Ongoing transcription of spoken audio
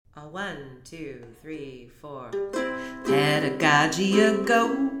1, 2, 3, 4. Pedagogy a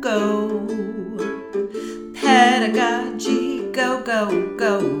go-go. Pedagogy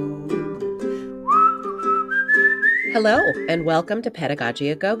go-go-go. Hello, and welcome to Pedagogy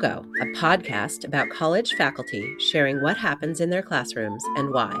a Go-Go, a podcast about college faculty sharing what happens in their classrooms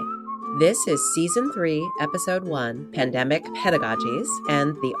and why. This is Season 3, Episode 1, Pandemic Pedagogies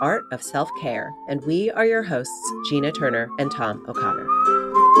and the Art of Self-Care, and we are your hosts, Gina Turner and Tom O'Connor.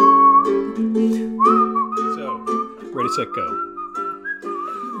 So, ready, set, go.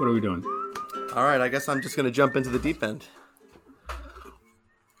 What are we doing? All right, I guess I'm just going to jump into the deep end.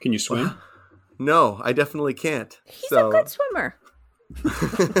 Can you swim? No, I definitely can't. He's a good swimmer.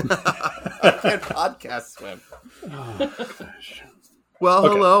 I can't podcast swim. Oh, gosh. Well,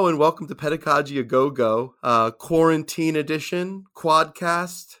 Okay. Hello, and welcome to Pedagogy a Go-Go, Quarantine Edition,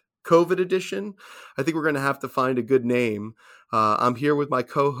 Quadcast, COVID Edition. I think we're going to have to find a good name. I'm here with my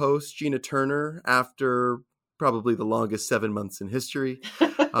co-host, Gina Turner, after probably the longest 7 months in history.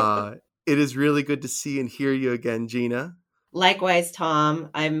 It is really good to see and hear you again, Gina. Likewise, Tom,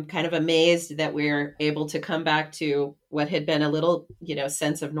 I'm kind of amazed that we're able to come back to what had been a little,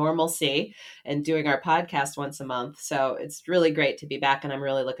 sense of normalcy and doing our podcast once a month. So it's really great to be back, and I'm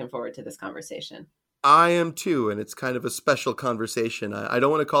really looking forward to this conversation. I am too, and it's kind of a special conversation. I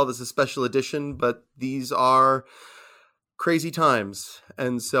don't want to call this a special edition, but these are crazy times.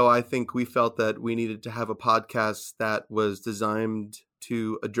 And so I think we felt that we needed to have a podcast that was designed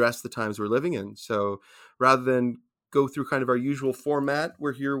to address the times we're living in. So rather than go through kind of our usual format,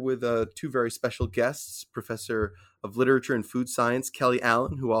 we're here with two very special guests, Professor of Literature and Food Science, Kelly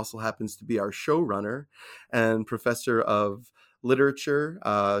Allen, who also happens to be our showrunner, and Professor of Literature,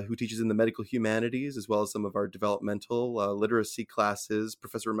 who teaches in the medical humanities, as well as some of our developmental literacy classes,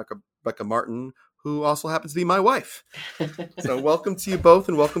 Professor Rebecca Martin, who also happens to be my wife. So welcome to you both,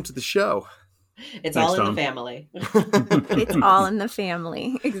 and welcome to the show. It's Thanks, all in Tom. the family. It's all in the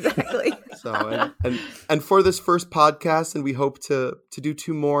family. Exactly. So and for this first podcast, and we hope to do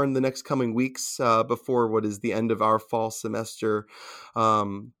two more in the next coming weeks before what is the end of our fall semester.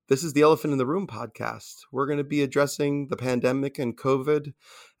 This is the Elephant in the Room podcast. We're going to be addressing the pandemic and COVID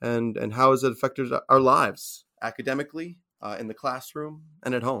and how has it affected our lives academically, in the classroom,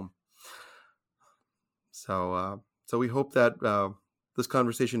 and at home. So we hope that this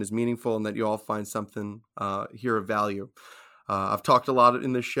conversation is meaningful and that you all find something here of value. I've talked a lot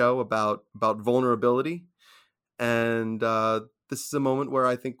in this show about vulnerability, and this is a moment where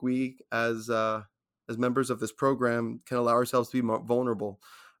I think we, as members of this program, can allow ourselves to be more vulnerable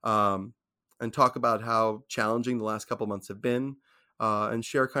and talk about how challenging the last couple months have been, and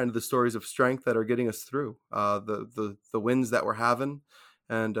share kind of the stories of strength that are getting us through the wins that we're having,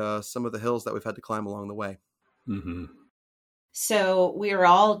 and some of the hills that we've had to climb along the way. Mm-hmm. So we are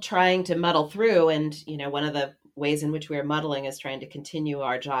all trying to muddle through, and one of the ways in which we are muddling is trying to continue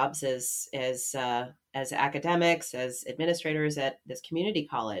our jobs as academics, as administrators at this community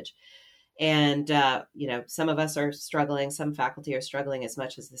college. And some of us are struggling, some faculty are struggling as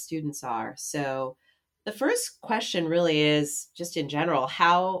much as the students are. So the first question really is, just in general,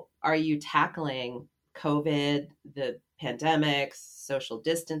 how are you tackling COVID, the pandemic, social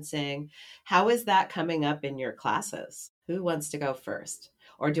distancing? How is that coming up in your classes? Who wants to go first?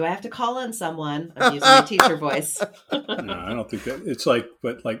 Or do I have to call on someone? I'm using my teacher voice. No, I don't think that it's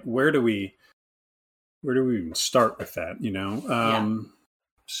where do we even start with that?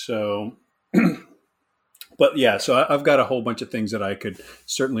 So, but yeah, so I've got a whole bunch of things that I could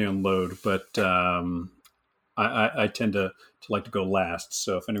certainly unload, but I tend to like to go last.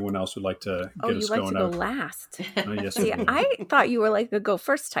 So if anyone else would like to get us going, go last. Yes, See, I do. I thought you were like the go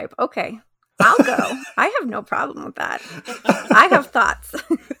first type. Okay, I'll go. I have no problem with that. I have thoughts.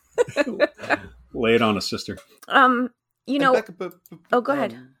 Lay it on us, sister. Becca, Oh, go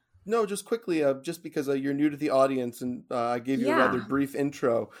ahead. No, just quickly, just because you're new to the audience, and I gave you a Yeah. rather brief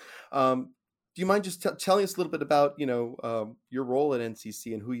intro. Do you mind just telling us a little bit about your role at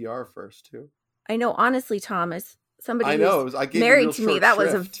NCC and who you are first, too? I know, honestly, Tom, as somebody I know. who's I gave you married real to me, short that was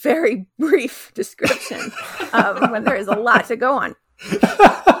a shrift. very brief description when there is a lot to go on.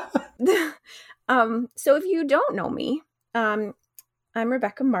 So if you don't know me, I'm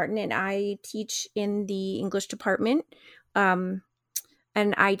Rebecca Martin, and I teach in the English department, and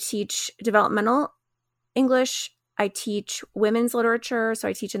I teach developmental English. I teach women's literature, so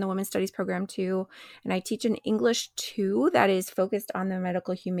I teach in the women's studies program too, and I teach in English 2 that is focused on the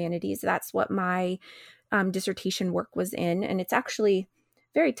medical humanities. That's what my dissertation work was in, and it's actually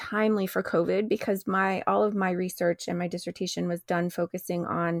very timely for COVID because all of my research and my dissertation was done focusing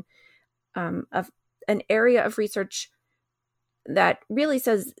on an area of research that really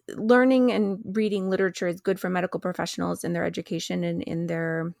says learning and reading literature is good for medical professionals in their education and in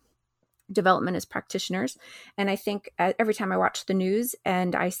their development as practitioners. And I think every time I watch the news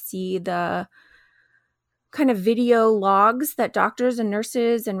and I see the kind of video logs that doctors and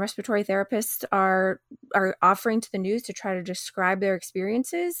nurses and respiratory therapists are offering to the news to try to describe their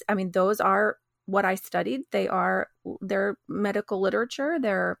experiences, I mean, those are what I studied. They're medical literature.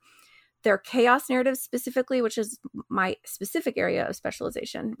 They're chaos narratives specifically, which is my specific area of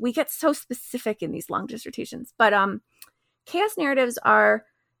specialization. We get so specific in these long dissertations, but chaos narratives are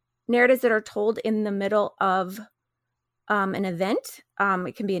narratives that are told in the middle of an event.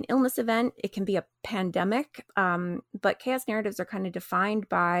 It can be an illness event. It can be a pandemic. But chaos narratives are kind of defined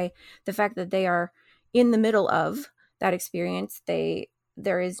by the fact that they are in the middle of that experience.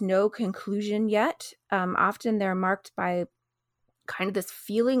 There is no conclusion yet. Often they're marked by kind of this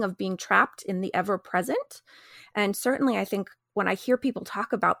feeling of being trapped in the ever present. And certainly I think when I hear people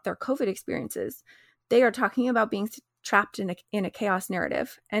talk about their COVID experiences, they are talking about being trapped in a chaos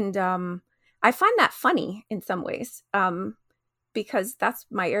narrative. And I find that funny in some ways, because that's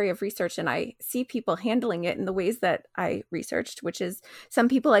my area of research, and I see people handling it in the ways that I researched, which is some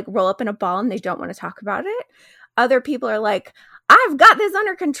people like roll up in a ball and they don't want to talk about it. Other people are like, I've got this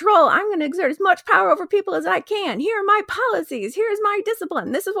under control. I'm going to exert as much power over people as I can. Here are my policies. Here's my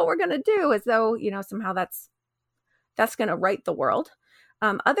discipline. This is what we're going to do, as though, somehow that's going to right the world.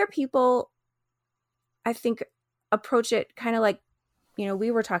 Other people, I think, approach it kind of like,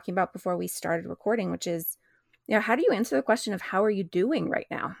 we were talking about before we started recording, which is, how do you answer the question of how are you doing right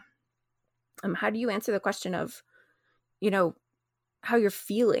now? How do you answer the question of, how you're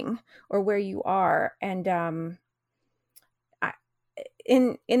feeling or where you are? And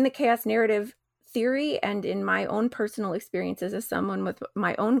in the chaos narrative theory and in my own personal experiences as someone with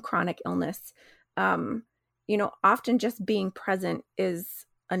my own chronic illness, often just being present is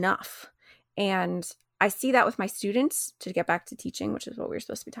enough. And I see that with my students, to get back to teaching, which is what we were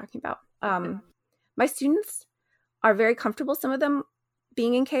supposed to be talking about. My students are very comfortable, some of them,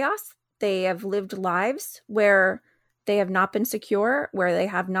 being in chaos. They have lived lives where they have not been secure, where they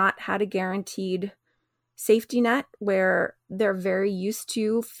have not had a guaranteed safety net, where they're very used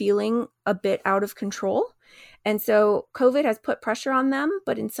to feeling a bit out of control. And so COVID has put pressure on them,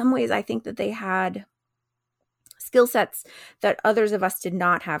 but in some ways I think that they had skill sets that others of us did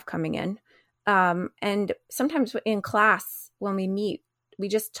not have coming in. And sometimes in class, when we meet, we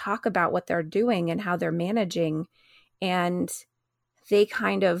just talk about what they're doing and how they're managing. And they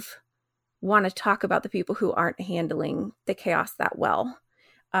kind of want to talk about the people who aren't handling the chaos that well.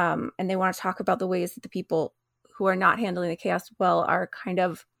 And they want to talk about the ways that the people who are not handling the chaos well are kind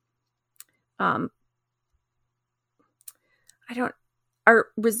of,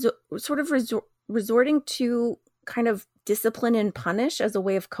 resorting to kind of discipline and punish as a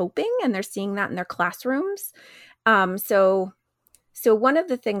way of coping. And they're seeing that in their classrooms. So one of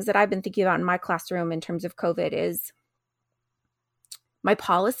the things that I've been thinking about in my classroom in terms of COVID is my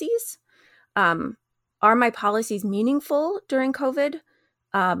policies. Are my policies meaningful during COVID?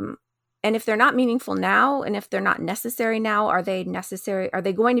 And if they're not meaningful now, and if they're not necessary now, are they necessary? Are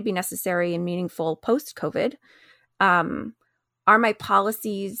they going to be necessary and meaningful post-COVID? Are my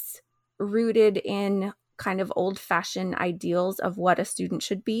policies rooted in kind of old-fashioned ideals of what a student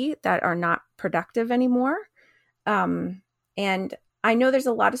should be that are not productive anymore? And I know there's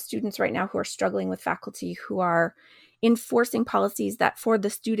a lot of students right now who are struggling with faculty who are enforcing policies that for the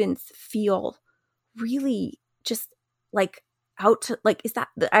students feel really just like out to, like, is that,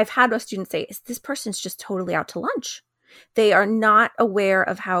 I've had a student say, is this person's just totally out to lunch. They are not aware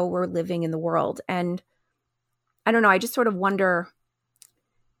of how we're living in the world. And I don't know, I just sort of wonder,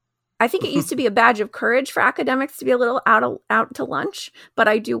 I think it used to be a badge of courage for academics to be a little out to lunch, but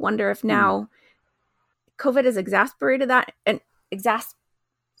I do wonder if now COVID has exacerbated that and exacerbated.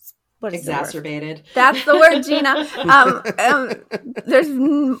 That's the word, Gina.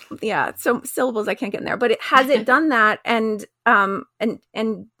 There's so syllables I can't get in there, but has it done that? And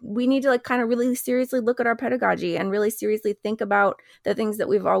we need to like kind of really seriously look at our pedagogy and really seriously think about the things that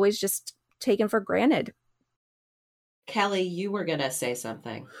we've always just taken for granted. Kelly, you were going to say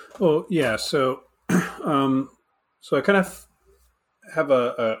something. Well, yeah. So I kind of have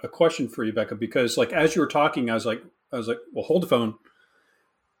a question for you, Becca, because like, as you were talking, I was like, well, hold the phone.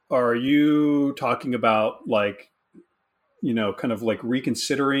 Are you talking about like, kind of like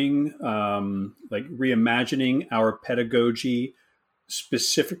reconsidering, like reimagining our pedagogy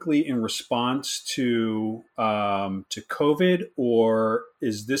specifically in response to COVID? Or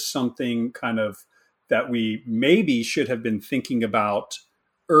is this something kind of that we maybe should have been thinking about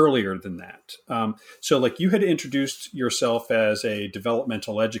earlier than that. So like you had introduced yourself as a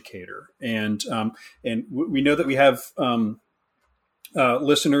developmental educator, and we know that we have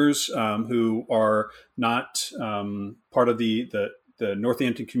listeners who are not part of the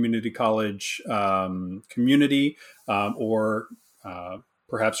Northampton Community College community, or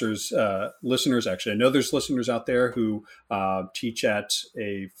perhaps there's listeners. Actually, I know there's listeners out there who teach at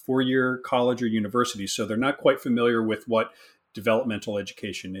a four-year college or university, so they're not quite familiar with what developmental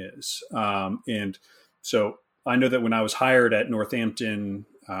education is. And so I know that when I was hired at Northampton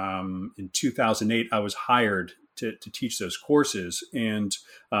in 2008, I was hired to teach those courses. And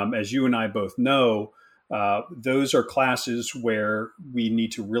as you and I both know, those are classes where we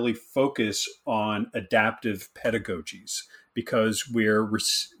need to really focus on adaptive pedagogies, because we're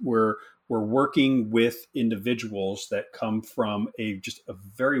working with individuals that come from just a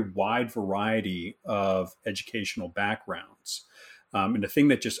very wide variety of educational backgrounds. And the thing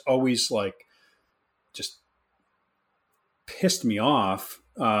that just always just pissed me off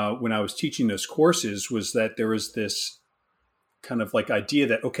when I was teaching those courses was that there was this kind of like idea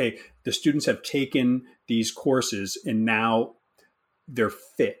that, okay, the students have taken these courses and now they're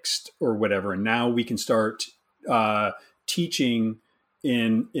fixed or whatever. And now we can start teaching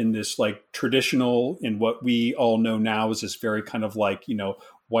in this like traditional, in what we all know now is this very kind of like,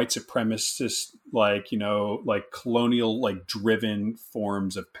 white supremacist, like colonial, like driven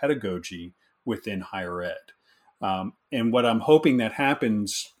forms of pedagogy within higher ed. And what I'm hoping that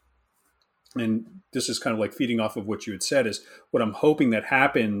happens, and this is kind of like feeding off of what you had said, is what I'm hoping that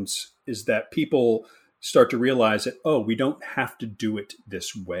happens is that people start to realize that, oh, we don't have to do it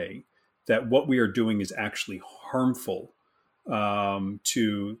this way, that what we are doing is actually harmful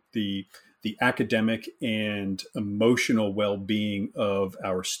to the academic and emotional well-being of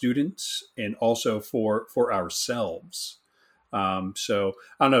our students, and also for ourselves. So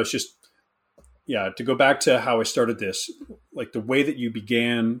I don't know, it's just, to go back to how I started this, like the way that you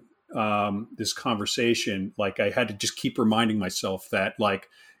began this conversation, like I had to just keep reminding myself that like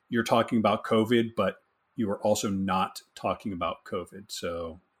you're talking about COVID, but you are also not talking about COVID.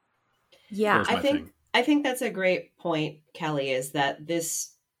 So yeah, I think that's a great point, Kelly, is that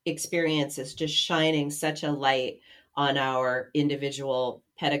this experience is just shining such a light on our individual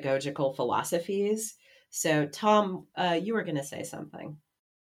pedagogical philosophies. So Tom, you were going to say something.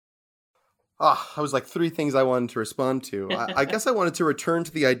 I was like three things I wanted to respond to. I guess I wanted to return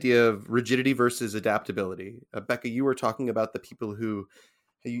to the idea of rigidity versus adaptability. Becca, you were talking about the people who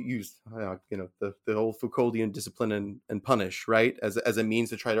use, the old Foucauldian discipline and punish, right, as a means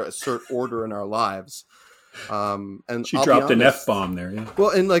to try to assert order in our lives. And she dropped an F-bomb there. Yeah.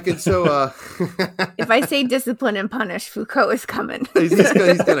 Well, and so if I say discipline and punish, Foucault is coming. he's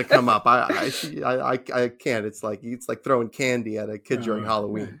gonna come up. I can't. It's like throwing candy at a kid during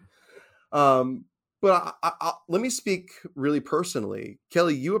Halloween. But let me speak really personally.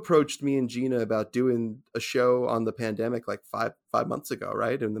 Kelly, you approached me and Gina about doing a show on the pandemic like five months ago,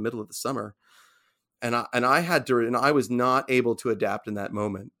 right? In the middle of the summer. And I was not able to adapt in that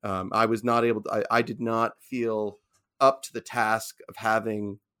moment. I was not able to, I did not feel up to the task of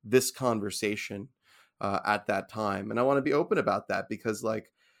having this conversation at that time. And I want to be open about that, because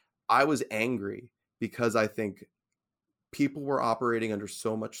like I was angry because I think people were operating under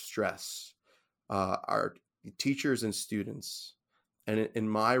so much stress, our teachers and students. And in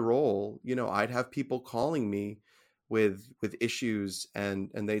my role, I'd have people calling me with issues, and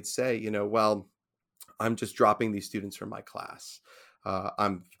they'd say, well, I'm just dropping these students from my class.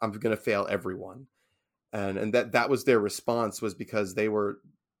 I'm going to fail everyone. And that was their response, was because they were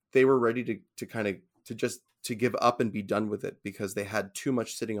ready to give up and be done with it, because they had too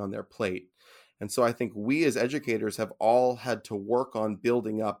much sitting on their plate. And so I think we as educators have all had to work on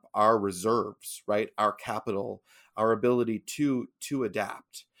building up our reserves, right? Our capital, our ability to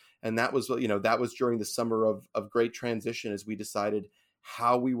adapt. And that was during the summer of great transition, as we decided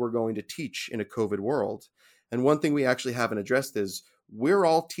how we were going to teach in a COVID world. And one thing we actually haven't addressed is we're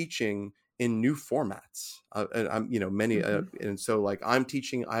all teaching in new formats. And so like I'm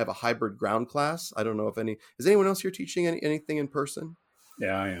teaching, I have a hybrid ground class. I don't know if is anyone else here teaching anything in person?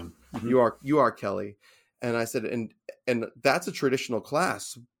 Yeah, I am. Mm-hmm. You are, Kelly. And I said, and that's a traditional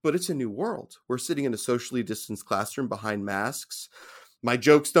class, but it's a new world. We're sitting in a socially distanced classroom behind masks. My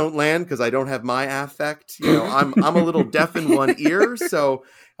jokes don't land because I don't have my affect. I'm a little deaf in one ear. So,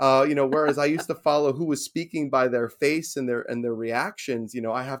 whereas I used to follow who was speaking by their face and their reactions,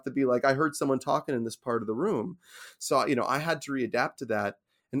 I have to be like, I heard someone talking in this part of the room. So, I had to readapt to that.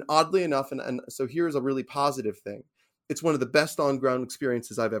 And oddly enough, and so here's a really positive thing. It's one of the best on-ground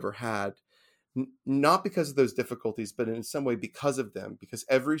experiences I've ever had. not because of those difficulties, but in some way because of them, because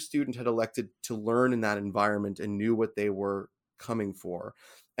every student had elected to learn in that environment and knew what they were coming for.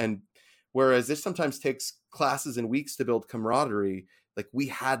 And whereas this sometimes takes classes and weeks to build camaraderie, like we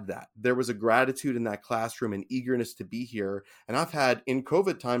had that. There was a gratitude in that classroom and eagerness to be here. And I've had, in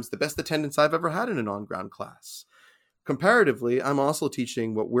COVID times, the best attendance I've ever had in an on-ground class. Comparatively, I'm also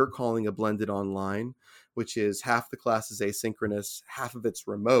teaching what we're calling a blended online, which is half the class is asynchronous, half of it's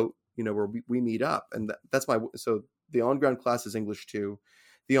remote, where we meet up. And so the on-ground class is English 2.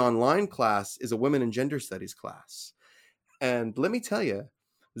 The online class is a women and gender studies class. And let me tell you,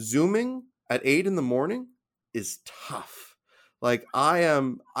 Zooming at 8 in.the.morning is tough. Like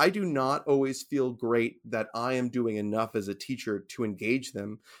I do not always feel great that I am doing enough as a teacher to engage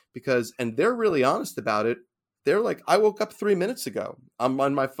them and they're really honest about it. They're like, I woke up 3 minutes ago. I'm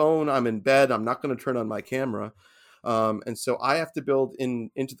on my phone. I'm in bed. I'm not going to turn on my camera. And so I have to build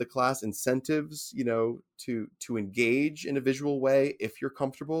into the class incentives, to engage in a visual way if you're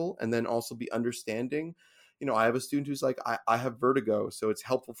comfortable, and then also be understanding. I have a student who's like, I have vertigo, so it's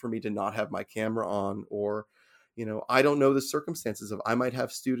helpful for me to not have my camera on, or, I don't know the circumstances of, I might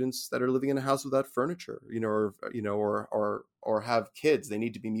have students that are living in a house without furniture, or have kids. They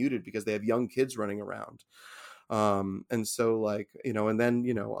need to be muted because they have young kids running around. And so and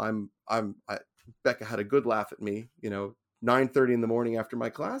then, Becca had a good laugh at me, 9:30 in.the.morning after my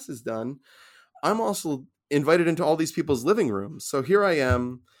class is done. I'm also invited into all these people's living rooms. So here I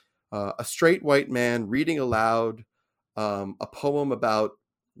am, a straight white man reading aloud a poem about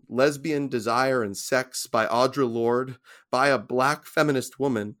lesbian desire and sex by Audre Lorde by a Black feminist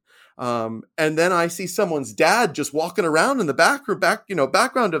woman. And then I see someone's dad just walking around in the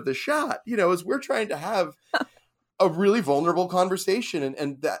background of the shot, as we're trying to have a really vulnerable conversation.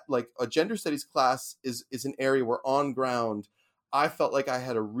 And that, like, a gender studies class is an area where on ground, I felt like I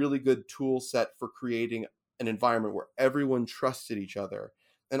had a really good tool set for creating an environment where everyone trusted each other.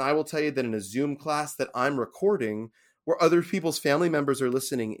 And I will tell you that in a Zoom class that I'm recording, where other people's family members are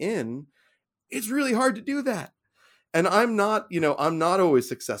listening in, it's really hard to do that. And I'm not always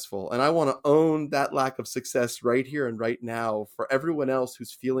successful. And I want to own that lack of success right here and right now for everyone else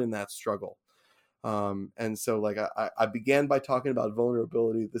who's feeling that struggle. And so I began by talking about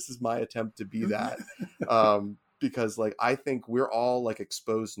vulnerability. This is my attempt to be that, because I think we're all like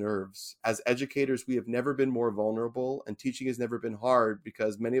exposed nerves. As educators, we have never been more vulnerable, and teaching has never been hard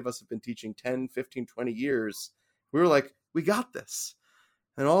because many of us have been teaching 10, 15, 20 years. We were like, we got this.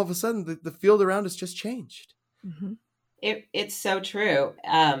 And all of a sudden the field around us just changed. Mm-hmm. It's so true.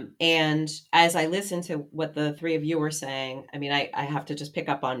 And as I listen to what the three of you were saying, I mean, I have to just pick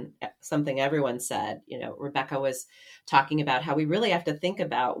up on something everyone said. Rebecca was talking about how we really have to think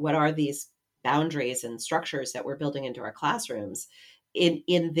about what are these boundaries and structures that we're building into our classrooms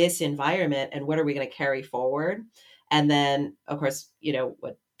in this environment, and what are we going to carry forward? And then, of course,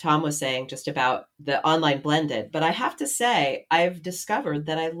 what Tom was saying just about the online blended. But I have to say, I've discovered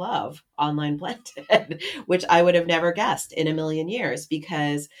that I love online blended, which I would have never guessed in a million years,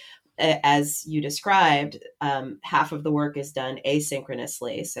 because as you described, half of the work is done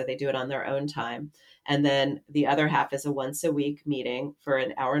asynchronously. So they do it on their own time. And then the other half is a once a week meeting for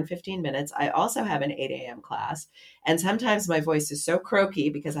an hour and 15 minutes. I also have an 8 a.m. class. And sometimes my voice is so croaky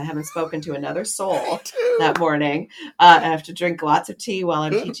because I haven't spoken to another soul that morning. I have to drink lots of tea while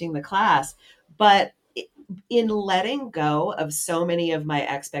I'm teaching the class. But in letting go of so many of my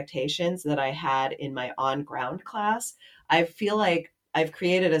expectations that I had in my on-ground class, I feel like I've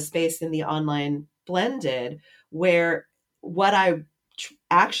created a space in the online blended where what I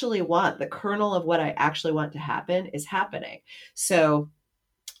actually want, the kernel of what I actually want to happen, is happening. So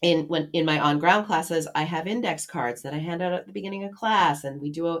in my on-ground classes, I have index cards that I hand out at the beginning of class, and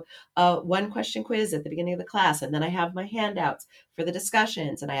we do a one question quiz at the beginning of the class. And then I have my handouts for the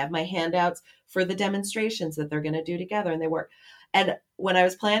discussions, and I have my handouts for the demonstrations that they're going to do together, and they work. And when I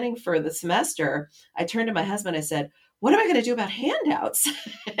was planning for the semester, I turned to my husband, I said, what am I going to do about handouts?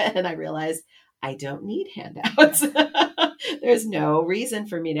 And I realized I don't need handouts. There's no reason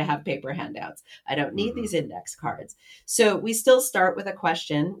for me to have paper handouts. I don't need these index cards. So we still start with a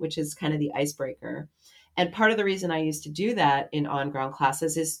question, which is kind of the icebreaker. And part of the reason I used to do that in on-ground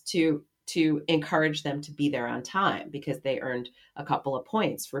classes is to encourage them to be there on time, because they earned a couple of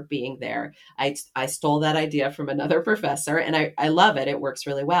points for being there. I stole that idea from another professor, and I love it. It works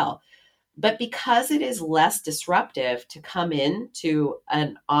really well. But because it is less disruptive to come in to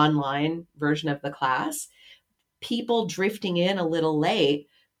an online version of the class, people drifting in a little late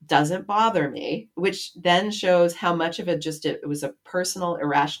doesn't bother me, which then shows how much of it was a personal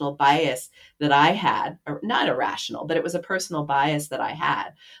irrational bias that I had, or not irrational, but it was a personal bias that I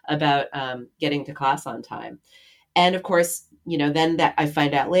had about getting to class on time. And of course, then that I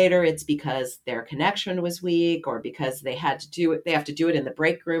find out later, it's because their connection was weak, or because they have to do it in the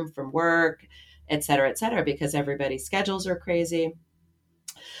break room from work, et cetera, because everybody's schedules are crazy.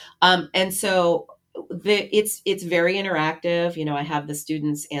 And so it's very interactive. I have the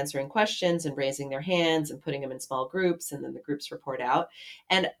students answering questions and raising their hands and putting them in small groups, and then the groups report out.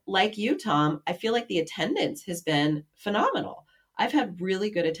 And like you, Tom, I feel like the attendance has been phenomenal. I've had really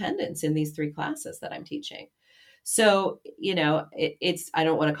good attendance in these 3 classes that I'm teaching. So, I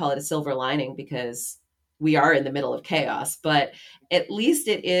don't want to call it a silver lining because we are in the middle of chaos, but at least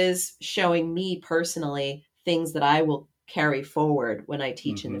it is showing me personally things that I will carry forward when I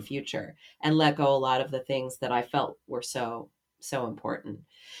teach in the future, and let go a lot of the things that I felt were so important.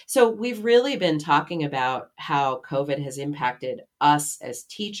 So we've really been talking about how COVID has impacted us as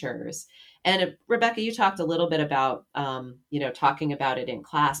teachers. And Rebecca, you talked a little bit about, talking about it in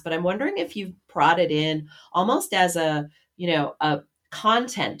class, but I'm wondering if you've brought it in almost as a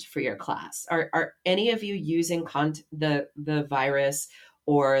content for your class. Are any of you using the virus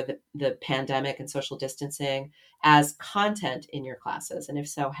or the pandemic and social distancing as content in your classes? And if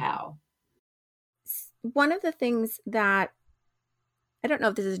so, how? One of the things that, I don't know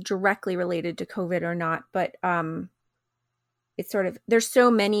if this is directly related to COVID or not, but it's sort of, there's so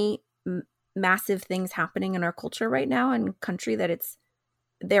many massive things happening in our culture right now and country that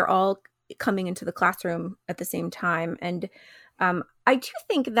they're all coming into the classroom at the same time. And I do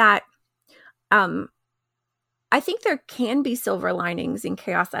think that I think there can be silver linings in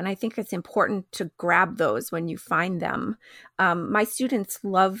chaos, and I think it's important to grab those when you find them. My students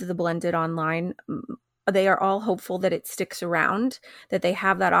love the blended online. They are all hopeful that it sticks around, that they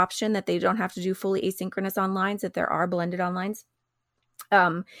have that option, that they don't have to do fully asynchronous onlines, that there are blended onlines.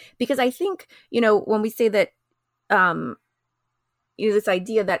 Because I think, when we say that, this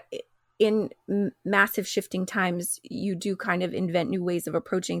idea that in massive shifting times, you do kind of invent new ways of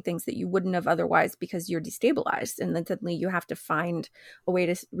approaching things that you wouldn't have otherwise because you're destabilized. And then suddenly you have to find a way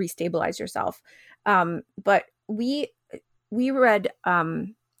to restabilize yourself. But we read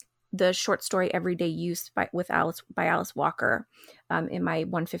the short story Everyday Use by Alice Walker in my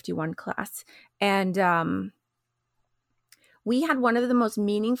 151 class. And we had one of the most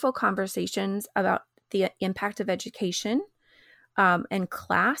meaningful conversations about the impact of education and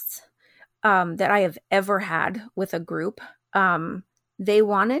class that I have ever had with a group. They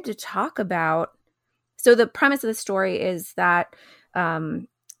wanted to talk about, so the premise of the story is that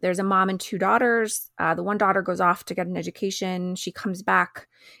there's a mom and 2 daughters. The one daughter goes off to get an education. She comes back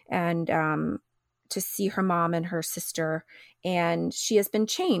and to see her mom and her sister, and she has been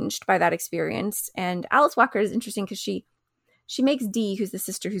changed by that experience. And Alice Walker is interesting because she makes Dee, who's the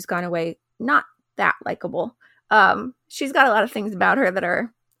sister who's gone away, not that likable. She's got a lot of things about her that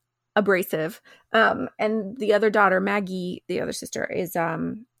are abrasive. And the other daughter, Maggie, the other sister, is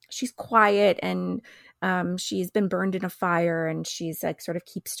she's quiet, and she's been burned in a fire, and she's like sort of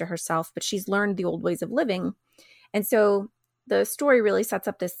keeps to herself, but she's learned the old ways of living. And so the story really sets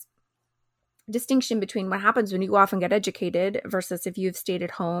up this distinction between what happens when you go off and get educated versus if you've stayed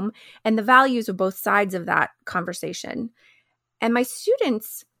at home, and the values of both sides of that conversation. And my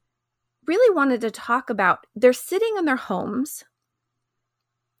students really wanted to talk about, they're sitting in their homes,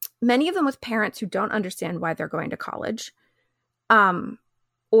 many of them with parents who don't understand why they're going to college,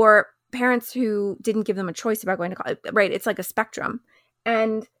 or parents who didn't give them a choice about going to college, right? It's like a spectrum.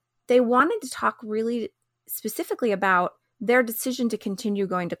 And they wanted to talk really specifically about their decision to continue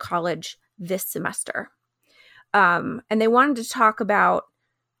going to college this semester. And they wanted to talk about,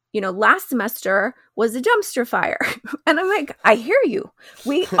 last semester was a dumpster fire. And I'm like, I hear you.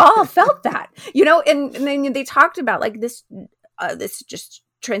 We all felt that, and then they talked about like this just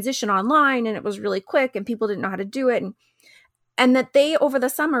transition online, and it was really quick and people didn't know how to do it. And that they, over the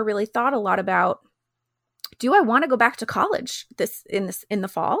summer, really thought a lot about, do I want to go back to college in the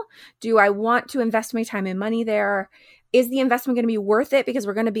fall? Do I want to invest my time and money there? Is the investment going to be worth it because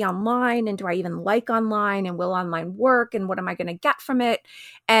we're going to be online? And do I even like online? And will online work? And what am I going to get from it?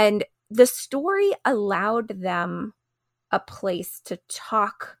 And the story allowed them a place to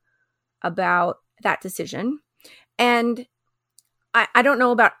talk about that decision. And I don't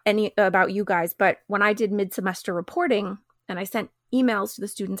know about you guys, but when I did mid-semester reporting and I sent emails to the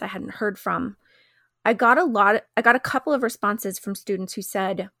students I hadn't heard from, I got a couple of responses from students who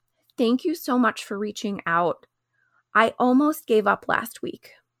said, "Thank you so much for reaching out. I almost gave up last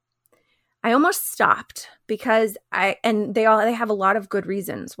week. I almost stopped because they have a lot of good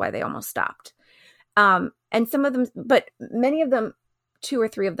reasons why they almost stopped. And some of them, but many of them, 2 or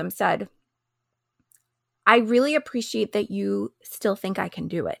 3 of them said, I really appreciate that you still think I can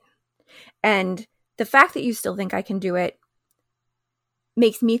do it. And the fact that you still think I can do it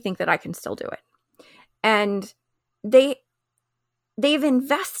makes me think that I can still do it. And they've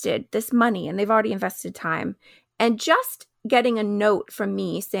invested this money and they've already invested time. And just getting a note from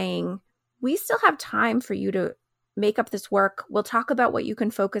me saying, we still have time for you to make up this work. We'll talk about what you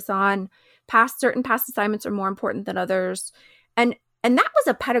can focus on. Certain past assignments are more important than others. And that was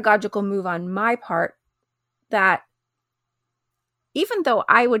a pedagogical move on my part that, even though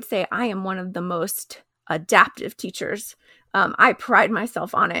I would say I am one of the most adaptive teachers, I pride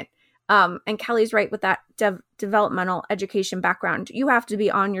myself on it. And Kelly's right with that developmental education background. You have to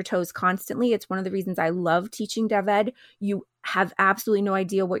be on your toes constantly. It's one of the reasons I love teaching dev ed. You have absolutely no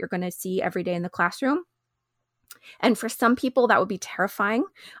idea what you're going to see every day in the classroom. And for some people, that would be terrifying.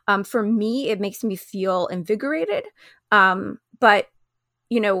 For me, it makes me feel invigorated. But,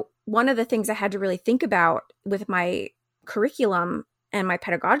 one of the things I had to really think about with my curriculum and my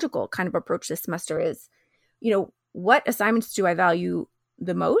pedagogical kind of approach this semester is, what assignments do I value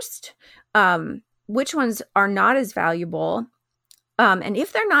the most? Which ones are not as valuable? And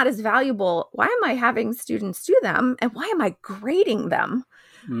if they're not as valuable, why am I having students do them? And why am I grading them?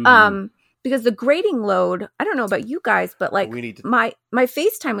 Mm-hmm. Because the grading load, I don't know about you guys, but like my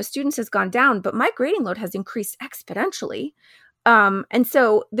FaceTime with students has gone down, but my grading load has increased exponentially. And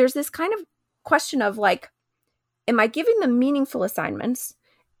so there's this kind of question of like, am I giving them meaningful assignments?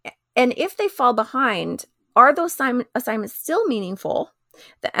 And if they fall behind, are those assignments still meaningful?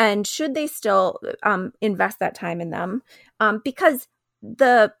 And should they still invest that time in them? Because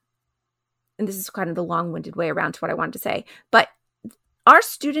and this is kind of the long-winded way around to what I wanted to say, but our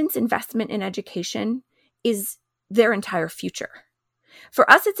students' investment in education is their entire future. For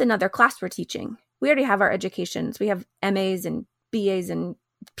us, it's another class we're teaching. We already have our educations. We have MAs and BAs and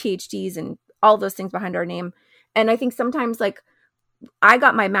PhDs and all those things behind our name. And I think sometimes, like, I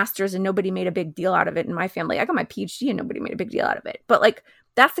got my master's and nobody made a big deal out of it in my family. I got my PhD and nobody made a big deal out of it. But like,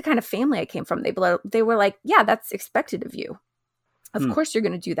 that's the kind of family I came from. They were like, yeah, that's expected of you. Of course you're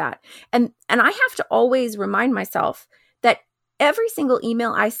going to do that. And I have to always remind myself that every single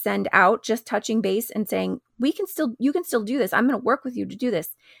email I send out, just touching base and saying, you can still do this. I'm going to work with you to do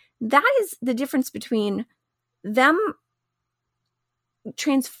this. That is the difference between them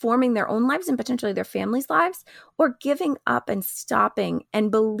transforming their own lives and potentially their families' lives, or giving up and stopping and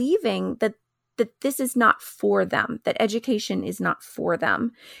believing that this is not for them, that education is not for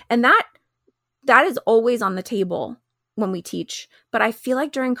them. And that is always on the table when we teach. But I feel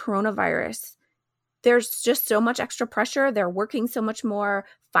like during coronavirus, there's just so much extra pressure. They're working so much more.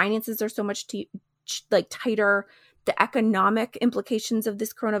 Finances are so much tighter. The economic implications of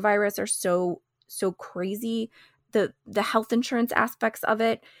this coronavirus are so crazy. The health insurance aspects of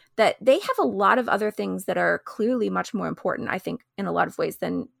it, that they have a lot of other things that are clearly much more important, I think, in a lot of ways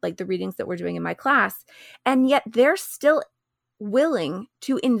than like the readings that we're doing in my class. And yet they're still willing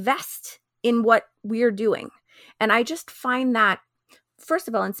to invest in what we're doing. And I just find that, first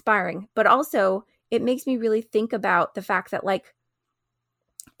of all, inspiring, but also it makes me really think about the fact that, like,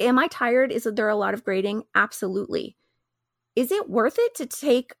 am I tired? Is there a lot of grading? Absolutely. Is it worth it to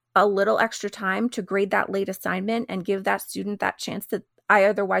take a little extra time to grade that late assignment and give that student that chance that I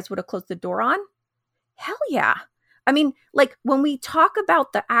otherwise would have closed the door on? Hell yeah. I mean, like, when we talk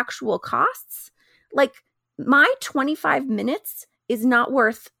about the actual costs, like, my 25 minutes is not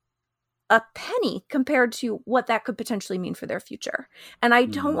worth a penny compared to what that could potentially mean for their future. And I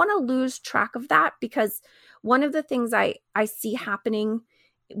don't want to lose track of that, because one of the things I see happening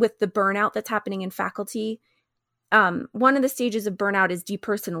with the burnout that's happening in faculty, one of the stages of burnout is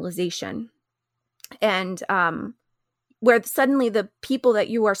depersonalization. And where suddenly the people that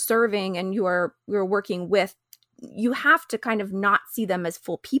you are serving and you're working with, you have to kind of not see them as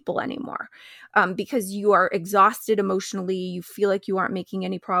full people anymore, because you are exhausted emotionally. You feel like you aren't making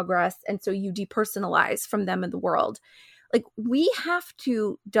any progress. And so you depersonalize from them in the world. Like, we have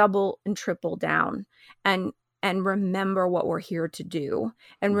to double and triple down and remember what we're here to do,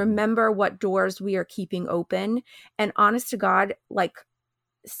 and remember what doors we are keeping open. And honest to God, like,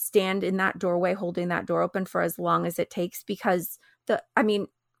 stand in that doorway, holding that door open for as long as it takes, because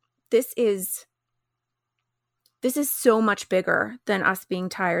this is so much bigger than us being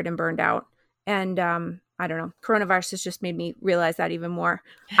tired and burned out. And I don't know, coronavirus has just made me realize that even more.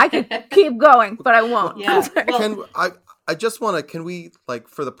 I could keep going, but I won't. Yeah. I just want to, can we, like,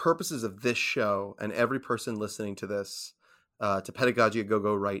 for the purposes of this show and every person listening to this, to Pedagogy a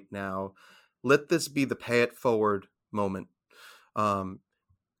Go-Go right now. Let this be the pay it forward moment.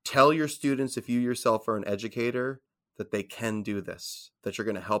 Tell your students, if you yourself are an educator, that they can do this, that you're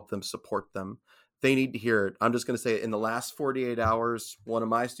going to help them, support them. They need to hear it. I'm just going to say it. In the last 48 hours, one of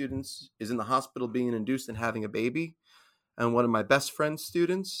my students is in the hospital being induced and having a baby. And one of my best friend's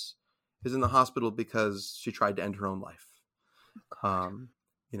students is in the hospital because she tried to end her own life,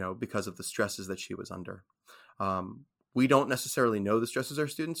 because of the stresses that she was under. We don't necessarily know the stresses our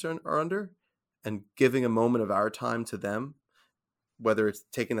students are under, and giving a moment of our time to them, whether it's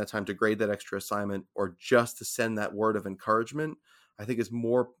taking that time to grade that extra assignment or just to send that word of encouragement, I think is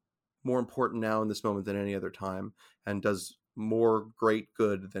more important now in this moment than any other time, and does more great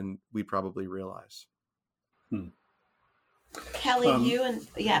good than we probably realize. Kelly,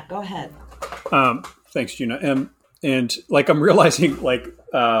 go ahead. Thanks, Gina. And like, I'm realizing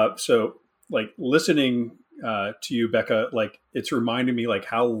listening to you, Becca, like it's reminding me like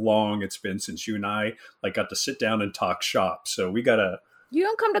how long it's been since you and I like got to sit down and talk shop. So we gotta. You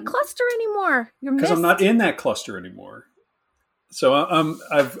don't come to cluster anymore. You're because I'm not in that cluster anymore. So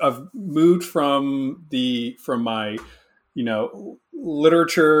I've moved from my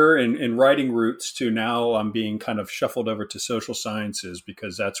literature and writing roots to now I'm being kind of shuffled over to social sciences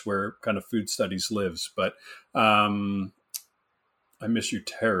because that's where kind of food studies lives. But I miss you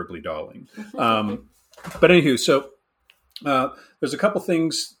terribly, darling. But anywho, so there's a couple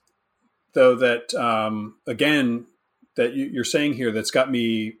things though that again that you're saying here that's got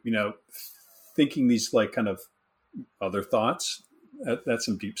me thinking these like kind of other thoughts. That's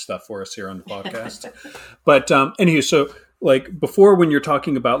some deep stuff for us here on the podcast. But anywho, so like before, when you're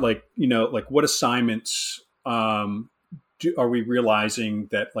talking about like what assignments are we realizing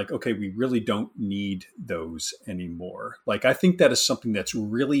that like, okay, we really don't need those anymore. Like I think that is something that's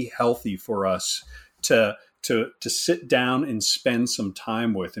really healthy for us to sit down and spend some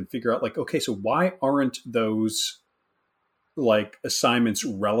time with and figure out like, okay, so why aren't those like assignments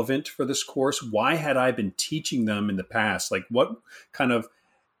relevant for this course? Why had I been teaching them in the past? Like what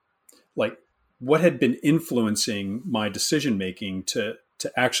had been influencing my decision making to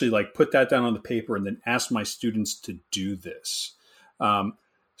actually like put that down on the paper and then ask my students to do this.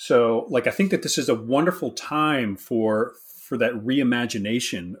 So like, I think that this is a wonderful time for that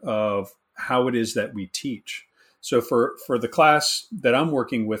reimagination of how it is that we teach. So for the class that I'm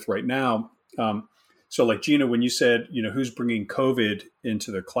working with right now, so like Gina, when you said, who's bringing COVID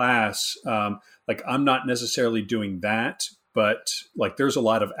into the class, like I'm not necessarily doing that, but like there's a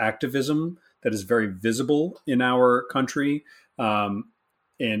lot of activism that is very visible in our country. And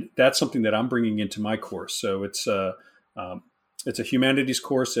that's something that I'm bringing into my course. So it's a humanities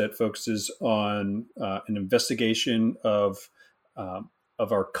course that focuses on an investigation of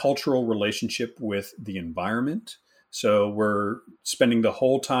our cultural relationship with the environment. So we're spending the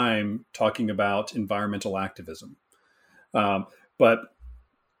whole time talking about environmental activism. But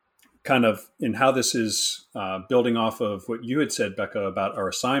kind of in how this is building off of what you had said, Becca, about our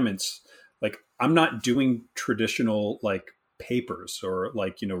assignments, like I'm not doing traditional like papers or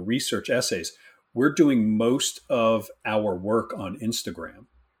like, research essays. We're doing most of our work on Instagram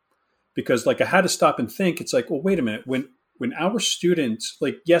because like I had to stop and think. It's like, well, wait a minute. When our students,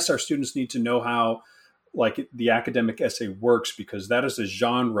 like, yes, our students need to know how like the academic essay works because that is a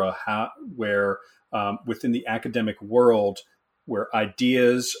genre where within the academic world where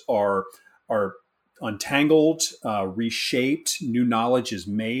ideas are untangled, reshaped, new knowledge is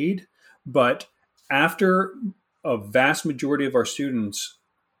made. But after a vast majority of our students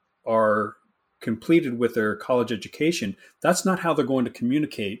are completed with their college education, that's not how they're going to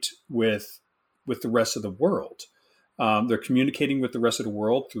communicate with the rest of the world. They're communicating with the rest of the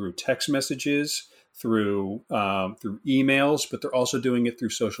world through text messages, through emails, but they're also doing it through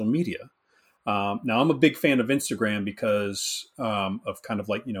social media. Now, I'm a big fan of Instagram because of kind of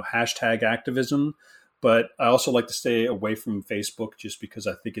like, hashtag activism, but I also like to stay away from Facebook just because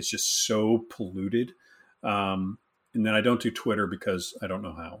I think it's just so polluted. And then I don't do Twitter because I don't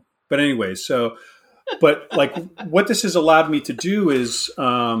know how. But anyway, but like what this has allowed me to do is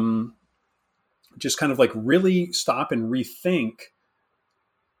just kind of like really stop and rethink,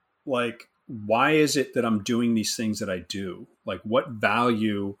 like, why is it that I'm doing these things that I do? Like, what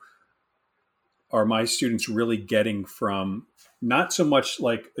value are my students really getting from not so much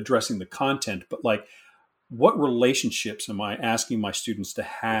like addressing the content, but like what relationships am I asking my students to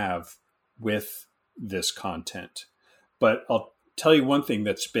have with this content? But I'll tell you one thing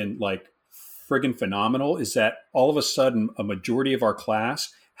that's been like friggin' phenomenal is that all of a sudden a majority of our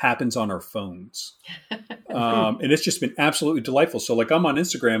class happens on our phones. And it's just been absolutely delightful. So like I'm on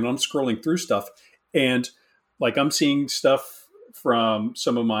Instagram and I'm scrolling through stuff and like I'm seeing stuff from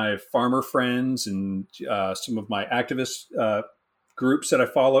some of my farmer friends and some of my activist groups that I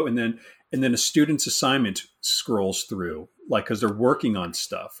follow, and then a student's assignment scrolls through, like, because they're working on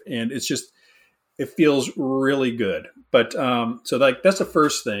stuff, and it feels really good. But so like that's the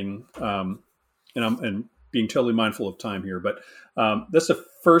first thing, and being totally mindful of time here, but that's the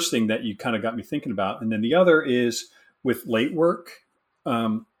first thing that you kind of got me thinking about. And then the other is with late work.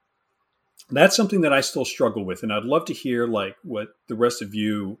 That's something that I still struggle with, and I'd love to hear like what the rest of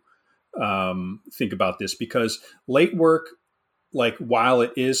you think about this, because late work, like while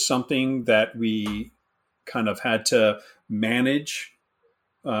it is something that we kind of had to manage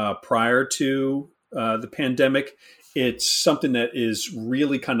prior to the pandemic, it's something that is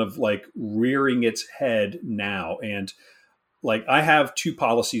really kind of like rearing its head now. And like I have 2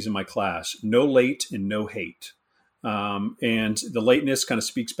 policies in my class: no late and no hate. And the lateness kind of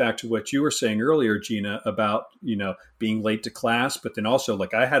speaks back to what you were saying earlier, Gina, about, being late to class, but then also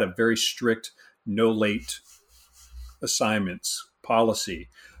like I had a very strict no late assignments policy.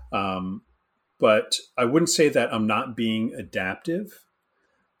 But I wouldn't say that I'm not being adaptive,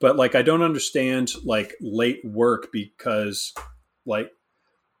 but like, I don't understand like late work, because like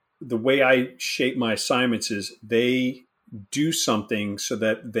the way I shape my assignments is they do something so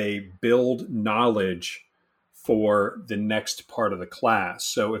that they build knowledge for the next part of the class.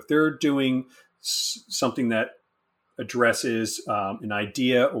 So if they're doing something that addresses an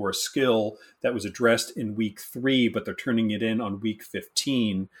idea or a skill that was addressed in week 3, but they're turning it in on week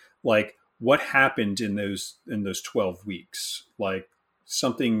 15, like what happened in those 12 weeks? Like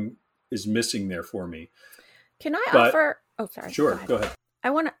something is missing there for me. Can I offer? Oh, sorry. Sure. Go ahead.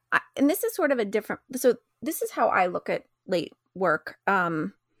 I want to, and this is sort of a different, so this is how I look at late work.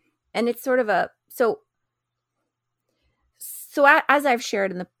 And it's sort of so as I've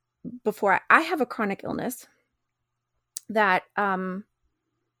shared before, I have a chronic illness that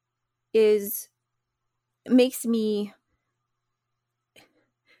makes me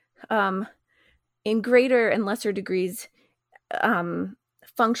in greater and lesser degrees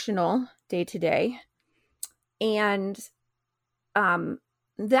functional day to day, and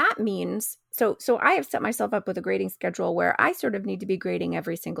that means so I have set myself up with a grading schedule where I sort of need to be grading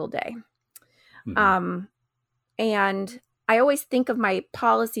every single day. Mm-hmm. And I always think of my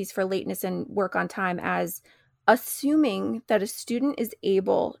policies for lateness and work on time as assuming that a student is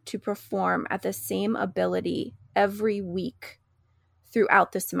able to perform at the same ability every week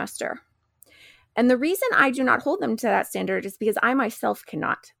throughout the semester. And the reason I do not hold them to that standard is because I myself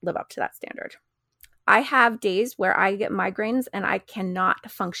cannot live up to that standard. I have days where I get migraines and I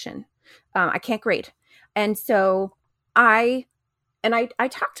cannot function. I can't grade. And so I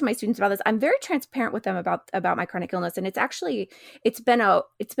talk to my students about this. I'm very transparent with them about my chronic illness. And it's been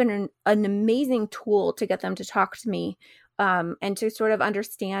an amazing tool to get them to talk to me and to sort of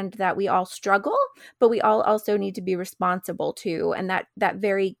understand that we all struggle, but we all also need to be responsible too. And that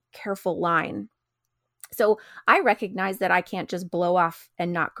very careful line. So I recognize that I can't just blow off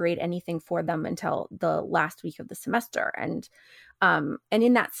and not grade anything for them until the last week of the semester. And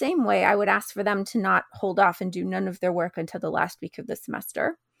in that same way, I would ask for them to not hold off and do none of their work until the last week of the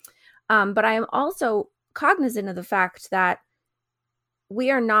semester. But I am also cognizant of the fact that we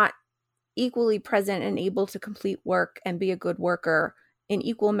are not equally present and able to complete work and be a good worker in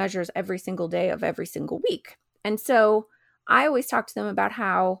equal measures every single day of every single week. And so I always talk to them about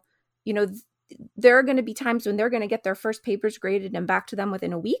how, there are going to be times when they're going to get their first papers graded and back to them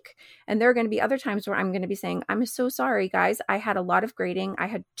within a week. And there are going to be other times where I'm going to be saying, I'm so sorry, guys. I had a lot of grading. I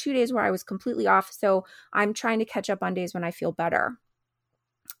had 2 days where I was completely off. So I'm trying to catch up on days when I feel better.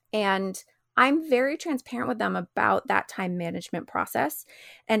 And I'm very transparent with them about that time management process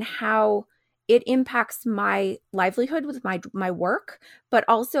and how it impacts my livelihood with my work, but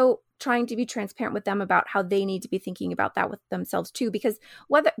also trying to be transparent with them about how they need to be thinking about that with themselves too, because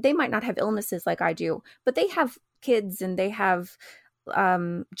whether they might not have illnesses like I do, but they have kids and they have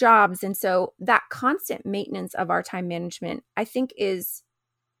jobs. And so that constant maintenance of our time management, I think is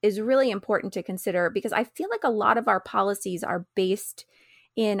really important to consider, because I feel like a lot of our policies are based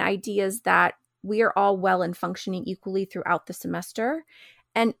in ideas that we are all well and functioning equally throughout the semester.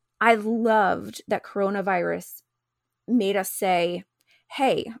 And I loved that coronavirus made us say,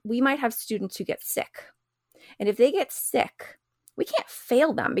 hey, we might have students who get sick. And if they get sick, we can't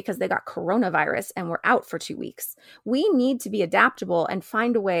fail them because they got coronavirus and we're out for 2 weeks. We need to be adaptable and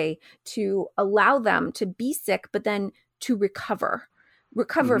find a way to allow them to be sick, but then to recover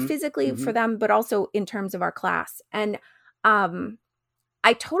mm-hmm. physically mm-hmm. for them, but also in terms of our class. And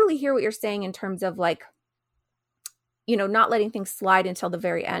I totally hear what you're saying in terms of like not letting things slide until the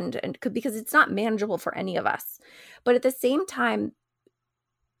very end, and because it's not manageable for any of us. But at the same time,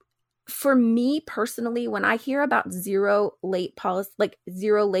 for me personally, when I hear about zero late policy, like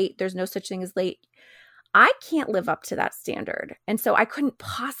zero late, there's no such thing as late, I can't live up to that standard. And so I couldn't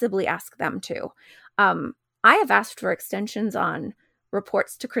possibly ask them to. I have asked for extensions on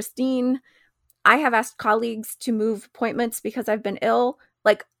reports to Christine. I have asked colleagues to move appointments because I've been ill.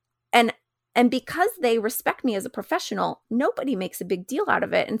 And because they respect me as a professional, nobody makes a big deal out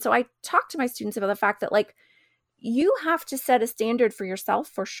of it. And so I talk to my students about the fact that, like, you have to set a standard for yourself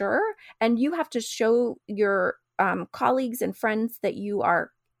for sure. And you have to show your colleagues and friends that you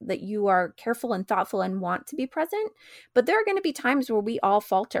are careful and thoughtful and want to be present. But there are going to be times where we all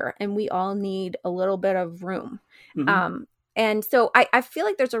falter and we all need a little bit of room. Mm-hmm. And so I feel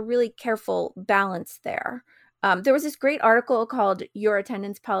like there's a really careful balance there. There was this great article called "Your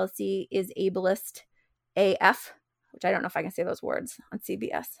Attendance Policy is Ableist AF," which I don't know if I can say those words on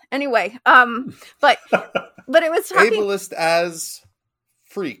CBS. Anyway, but it was talking ableist as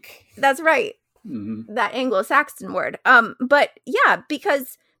freak. That's right. Mm-hmm. That Anglo-Saxon word. But yeah,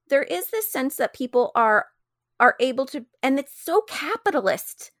 because there is this sense that people are able to, and it's so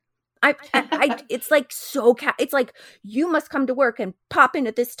capitalist. It's like it's like you must come to work and pop in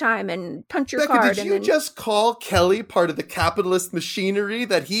at this time and punch your Becca, card. Did you just call Kelly part of the capitalist machinery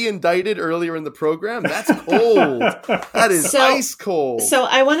that he indicted earlier in the program? That's cold. That is ice cold. So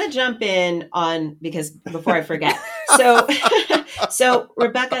I want to jump in on, because before I forget. So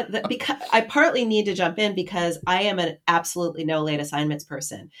Rebecca, because I partly need to jump in because I am an absolutely no late assignments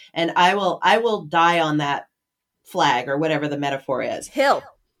person, and I will die on that flag, or whatever the metaphor is.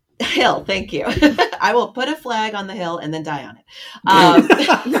 Hill, thank you. I will put a flag on the hill and then die on it.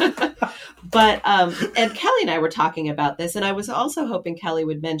 But and Kelly and I were talking about this, and I was also hoping Kelly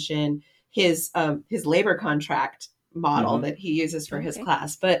would mention his labor contract model that he uses for his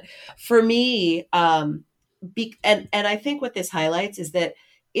class. But for me, and I think what this highlights is that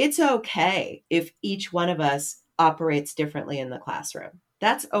it's okay if each one of us operates differently in the classroom.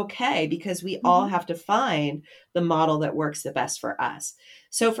 That's okay, because we all have to find the model that works the best for us.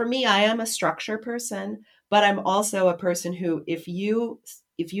 So for me, I am a structure person, but I'm also a person who, if you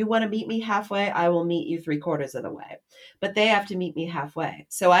want to meet me halfway, I will meet you 3/4 of the way, but they have to meet me halfway.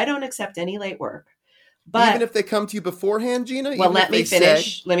 So I don't accept any late work. But even if they come to you beforehand, Gina? Well, let me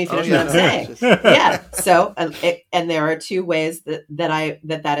finish what I'm saying. Yeah. So, and there are two ways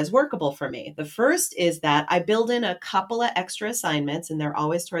that is workable for me. The first is that I build in a couple of extra assignments, and they're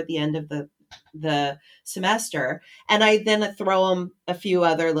always toward the end of the semester. And I then throw them a few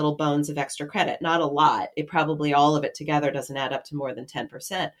other little bones of extra credit. Not a lot. It probably, all of it together doesn't add up to more than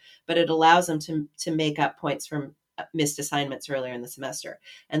 10%, but it allows them to make up points from missed assignments earlier in the semester.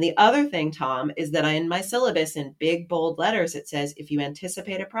 And the other thing, Tom, is that in my syllabus, in big bold letters, it says, if you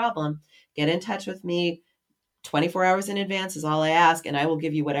anticipate a problem, get in touch with me 24 hours in advance is all I ask, and I will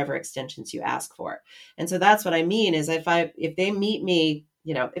give you whatever extensions you ask for. And so that's what I mean is if they meet me,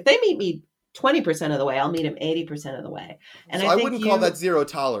 if they meet me 20% of the way, I'll meet them 80% of the way. And so I wouldn't call that zero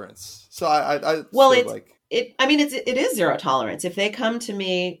tolerance. So it is zero tolerance. If they come to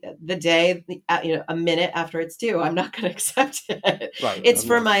me the day, a minute after it's due, I'm not going to accept it. Right. It's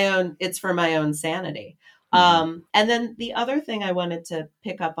for my own sanity. Mm-hmm. And then the other thing I wanted to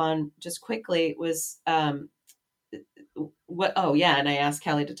pick up on just quickly was, and I asked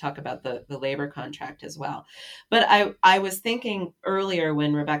Kelly to talk about the labor contract as well. But I was thinking earlier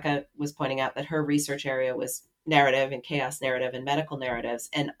when Rebecca was pointing out that her research area was narrative and chaos narrative and medical narratives.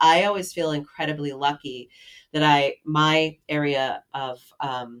 And I always feel incredibly lucky that my area of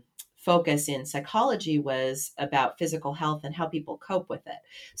focus in psychology was about physical health and how people cope with it.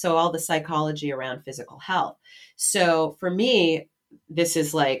 So all the psychology around physical health. So for me, this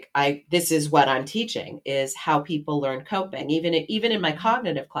is what I'm teaching, is how people learn coping. Even in my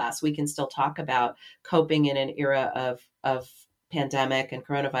cognitive class, we can still talk about coping in an era of pandemic and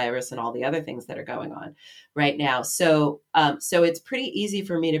coronavirus and all the other things that are going on right now. So it's pretty easy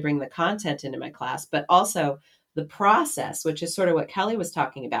for me to bring the content into my class, but also the process, which is sort of what Kelly was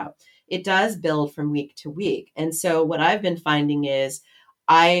talking about. It does build from week to week. And so what I've been finding is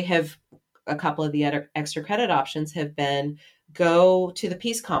a couple of the other extra credit options have been go to the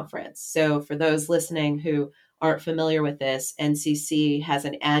Peace Conference. So for those listening who aren't familiar with this, NCC has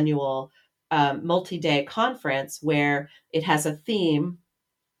an annual multi-day conference where it has a theme.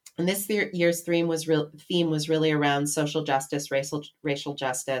 And this year's theme was really around social justice, racial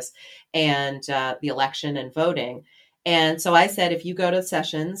justice, and the election and voting. And so I said, if you go to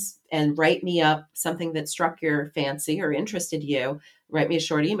sessions and write me up something that struck your fancy or interested you, write me a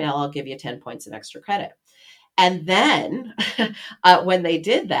short email, I'll give you 10 points of extra credit. And then when they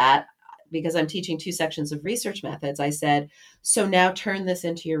did that, because I'm teaching 2 sections of research methods, I said, so now turn this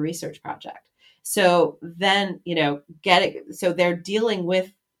into your research project. So then, so they're dealing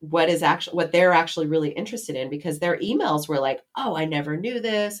with what they're actually really interested in, because their emails were like, oh, I never knew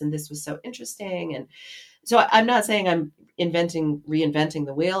this, and this was so interesting. And so I'm not saying I'm reinventing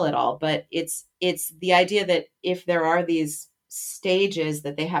the wheel at all, but it's the idea that if there are these stages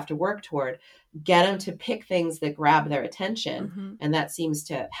that they have to work toward, get them to pick things that grab their attention, and that seems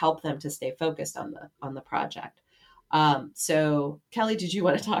to help them to stay focused on the project. So Kelly, did you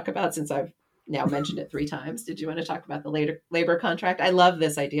want to talk about, since I've now mentioned it 3 times, did you want to talk about the labor contract? I love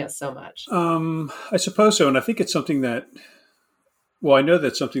this idea so much. I suppose so. And I think it's something that, I know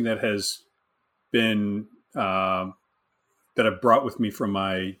that's something that has been, that I've brought with me from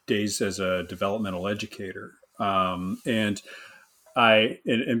my days as a developmental educator. And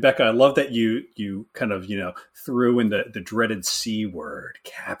Becca, I love that you kind of, threw in the dreaded C word,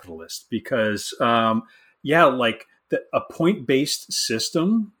 capitalist, because, like a point-based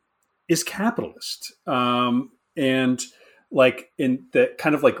system is capitalist. And like in the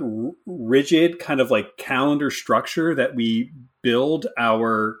kind of like rigid kind of like calendar structure that we build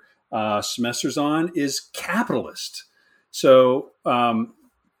our semesters on is capitalist. So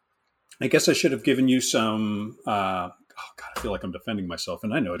I guess I should have given you some, I feel like I'm defending myself,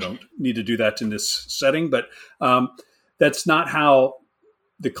 and I know I don't need to do that in this setting, but that's not how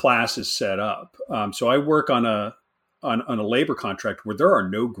the class is set up. So I work on a labor contract where there are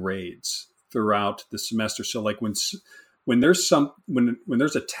no grades throughout the semester. So like when there's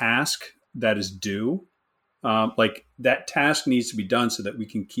a task that is due, like that task needs to be done so that we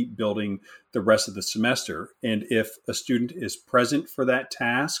can keep building the rest of the semester. And if a student is present for that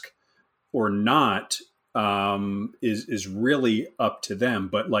task or not, is really up to them.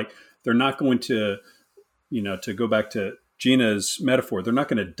 But like, they're not going to, to go back to Gina's metaphor, they're not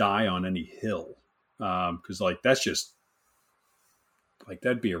going to die on any hill. Cause like, that's just like,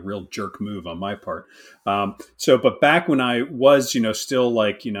 that'd be a real jerk move on my part. But back when I was, still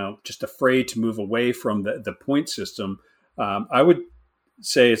like, just afraid to move away from the point system, I would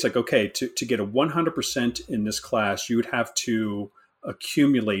say it's like, okay, to get a 100% in this class, you would have to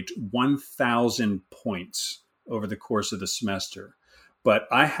accumulate 1,000 points over the course of the semester. But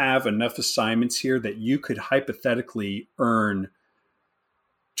I have enough assignments here that you could hypothetically earn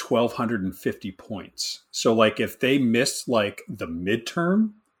 1,250 points. So like if they missed like the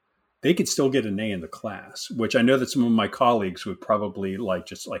midterm, they could still get an A in the class, which I know that some of my colleagues would probably like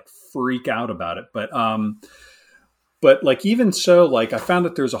just like freak out about it. But like even so, like I found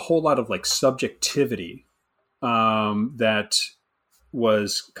that there's a whole lot of like subjectivity that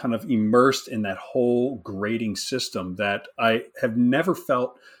was kind of immersed in that whole grading system that I have never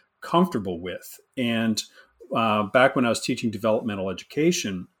felt comfortable with. And back when I was teaching developmental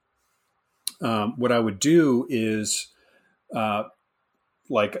education, what I would do is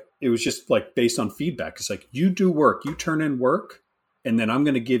like, it was just like based on feedback. It's like, you do work, you turn in work, and then I'm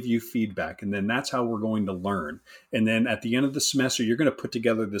going to give you feedback. And then that's how we're going to learn. And then at the end of the semester, you're going to put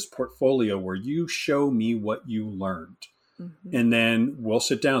together this portfolio where you show me what you learned. Mm-hmm. And then we'll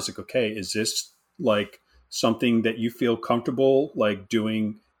sit down. It's like, okay, is this like something that you feel comfortable like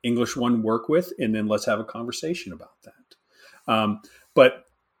doing English 1 work with? And then let's have a conversation about that. But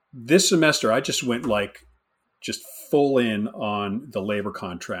this semester, I just went like just full in on the labor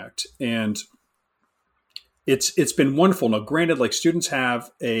contract. And it's been wonderful. Now, granted, like students have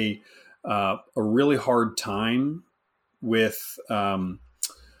a really hard time with kind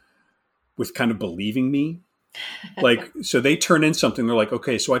of believing me. Like, so they turn in something. They're like,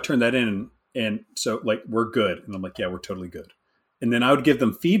 okay, so I turned that in. And so like, we're good. And I'm like, yeah, we're totally good. And then I would give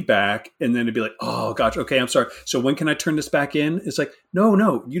them feedback, and then it'd be like, oh, gotcha. Okay, I'm sorry. So when can I turn this back in? It's like,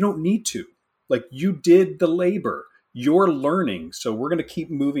 no, you don't need to. Like, you did the labor. You're learning. So we're going to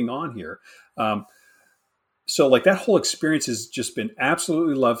keep moving on here. So like that whole experience has just been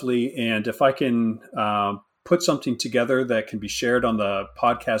absolutely lovely. And if I can put something together that can be shared on the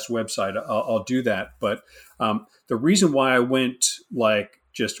podcast website, I'll do that. But the reason why I went like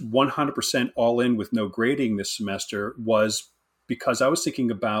just 100% all in with no grading this semester was because I was thinking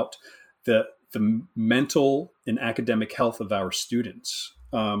about the mental and academic health of our students.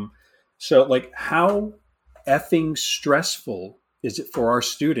 So like, how effing stressful is it for our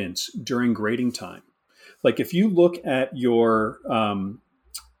students during grading time? Like if you look at your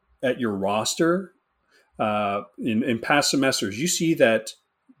roster in past semesters, you see that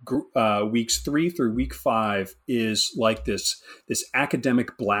weeks 3 through week 5 is like this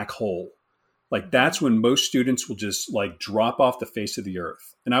academic black hole. Like that's when most students will just like drop off the face of the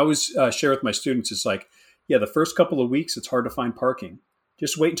earth. And I always share with my students, it's like, yeah, the first couple of weeks, it's hard to find parking.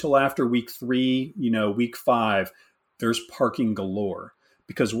 Just wait until after week 3, week 5, there's parking galore.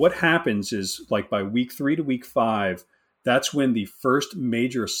 Because what happens is, like, by week 3 to week 5, that's when the first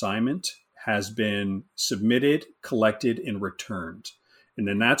major assignment has been submitted, collected, and returned. And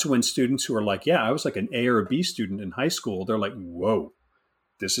then that's when students who are like, yeah, I was like an A or a B student in high school, they're like, whoa,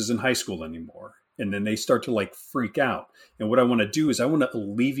 this isn't high school anymore. And then they start to like freak out. And what I want to do is I want to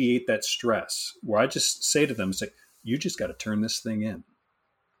alleviate that stress, where I just say to them, it's like, you just got to turn this thing in.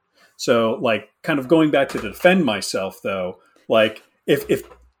 So, like, kind of going back to defend myself, though, like,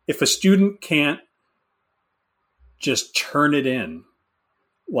 if a student can't just turn it in,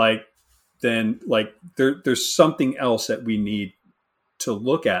 like, then like there's something else that we need to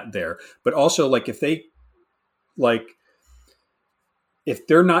look at there. But also, like, if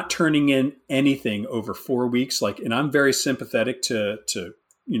they're not turning in anything over 4 weeks, like, and I'm very sympathetic to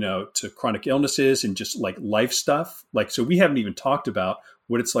chronic illnesses and just like life stuff. Like, so we haven't even talked about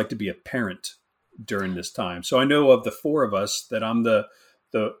what it's like to be a parent during this time. So I know of the 4 of us that I'm the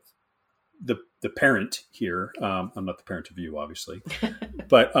parent here. I'm not the parent of you, obviously,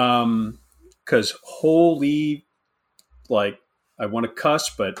 but because holy, like, I want to cuss,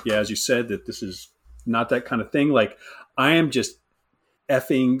 but yeah, as you said, that this is not that kind of thing. Like, I am just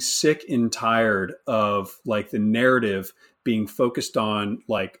effing sick and tired of like the narrative being focused on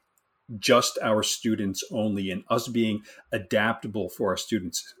like just our students only and us being adaptable for our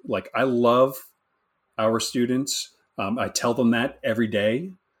students. Like, I love our students. I tell them that every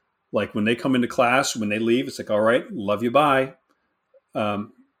day. Like, when they come into class, when they leave, it's like, all right, love you, bye.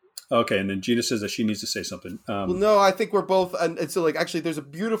 Okay, and then Gina says that she needs to say something. Well, no, I think we're both, and so like actually, there's a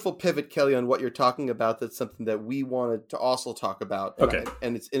beautiful pivot, Kelly, on what you're talking about. That's something that we wanted to also talk about. Okay,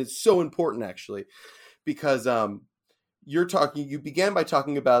 and it's so important actually, because you began by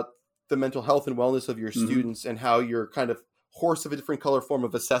talking about the mental health and wellness of your students and how you're kind of horse of a different color form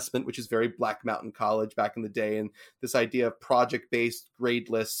of assessment, which is very Black Mountain College back in the day. And this idea of project-based,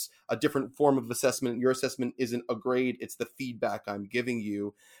 gradeless, a different form of assessment. Your assessment isn't a grade. It's the feedback I'm giving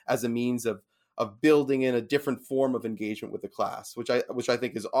you as a means of building in a different form of engagement with the class, which I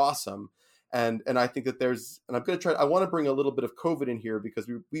think is awesome. And I think that I want to bring a little bit of COVID in here, because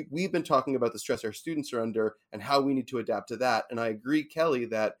we've been talking about the stress our students are under and how we need to adapt to that. And I agree, Kelly,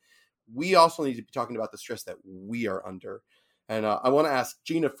 that we also need to be talking about the stress that we are under. And I want to ask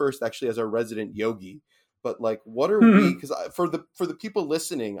Gina first, actually, as our resident yogi. But like, what are we? Because for the people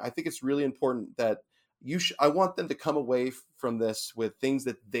listening, I think it's really important that I want them to come away from this with things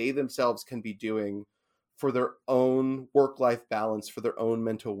that they themselves can be doing for their own work-life balance, for their own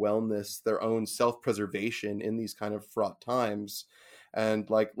mental wellness, their own self-preservation in these kind of fraught times. And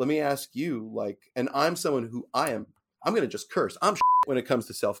like, let me ask you, like, and I'm someone who I'm going to just curse. I'm when it comes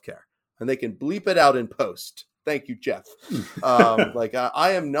to self-care, and they can bleep it out in post. Thank you, Jeff.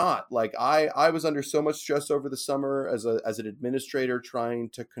 I am not. Like, I was under so much stress over the summer as an administrator trying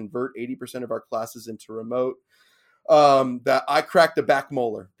to convert 80% of our classes into remote, that I cracked a back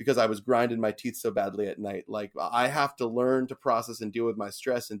molar because I was grinding my teeth so badly at night. Like, I have to learn to process and deal with my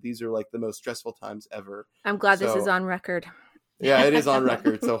stress, and these are like the most stressful times ever. I'm glad this is on record. Yeah, it is on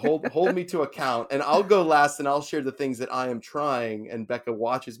record. So hold me to account, and I'll go last, and I'll share the things that I am trying, and Becca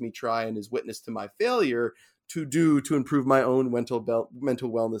watches me try and is witness to my failure to improve my own mental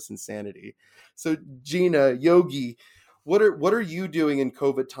wellness and sanity. So Gina, Yogi, what are you doing in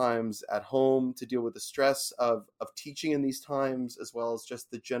COVID times at home to deal with the stress of teaching in these times, as well as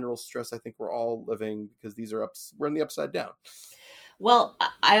just the general stress I think we're all living, because we're in the upside down? Well,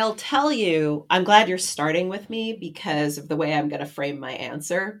 I'll tell you, I'm glad you're starting with me because of the way I'm going to frame my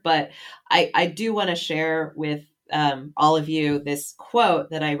answer. But I do want to share with all of you this quote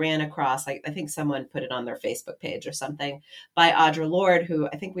that I ran across. I think someone put it on their Facebook page or something, by Audre Lorde, who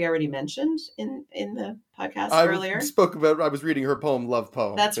I think we already mentioned in the podcast earlier. I was reading her poem, Love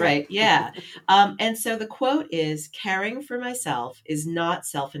Poem. That's right. Yeah. And so the quote is, "Caring for myself is not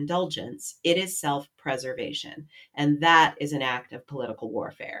self-indulgence. It is self-preservation. And that is an act of political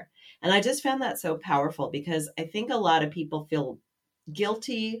warfare." And I just found that so powerful, because I think a lot of people feel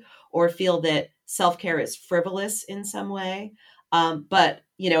guilty or feel that self-care is frivolous in some way. But,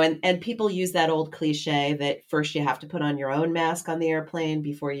 and people use that old cliche that first you have to put on your own mask on the airplane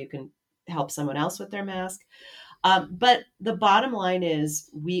before you can help someone else with their mask. But the bottom line is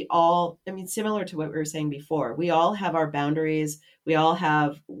similar to what we were saying before, we all have our boundaries. We all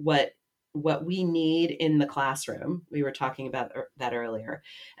have what we need in the classroom. We were talking about that earlier.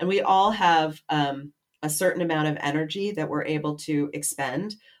 And we all have a certain amount of energy that we're able to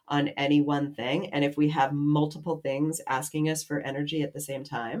expend on any one thing. And if we have multiple things asking us for energy at the same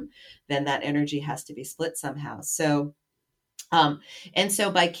time, then that energy has to be split somehow. So, and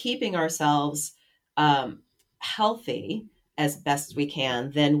so by keeping ourselves healthy as best we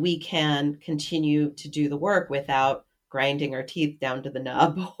can, then we can continue to do the work without grinding our teeth down to the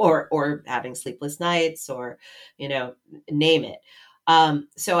nub or having sleepless nights or, name it.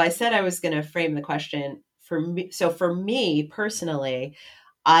 So I said I was going to frame the question for me. So for me personally,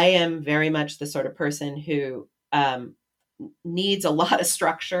 I am very much the sort of person who needs a lot of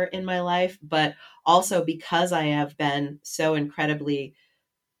structure in my life, but also because I have been so incredibly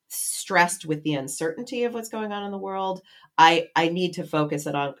stressed with the uncertainty of what's going on in the world, I need to focus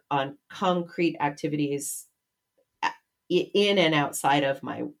it on concrete activities in and outside of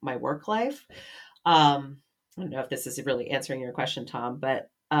my work life. I don't know if this is really answering your question, Tom, but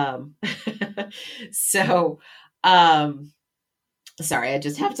sorry, I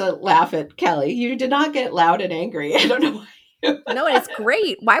just have to laugh at Kelly. You did not get loud and angry. I don't know why. No, it's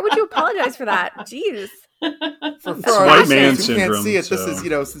great. Why would you apologize for that? Jeez. For That's our white man listeners who can't syndrome, see it, so. this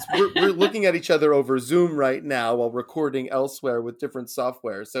is, since we're looking at each other over Zoom right now while recording elsewhere with different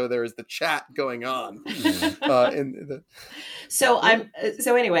software. So there is the chat going on. So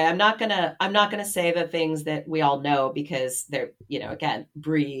anyway, I'm not gonna say the things that we all know, because they're, again,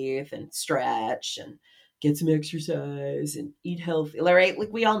 breathe and stretch and get some exercise and eat healthy, right? Like,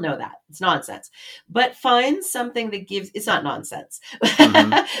 we all know that it's nonsense, but find something that it's not nonsense,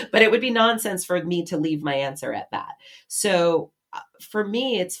 but it would be nonsense for me to leave my answer at that. So for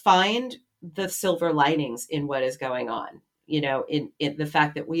me, it's find the silver linings in what is going on, in the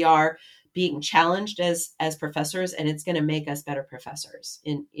fact that we are being challenged as professors, and it's going to make us better professors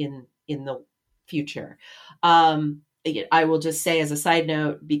in the future. I will just say as a side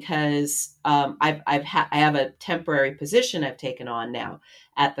note, because I have a temporary position I've taken on now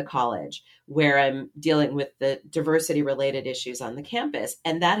at the college where I'm dealing with the diversity related issues on the campus.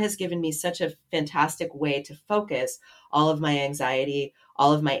 And that has given me such a fantastic way to focus all of my anxiety,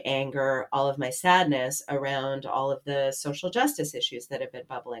 all of my anger, all of my sadness around all of the social justice issues that have been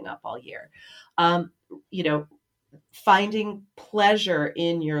bubbling up all year. Finding pleasure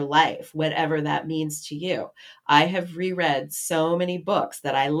in your life, whatever that means to you. I have reread so many books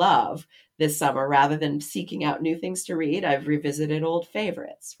that I love this summer. Rather than seeking out new things to read, I've revisited old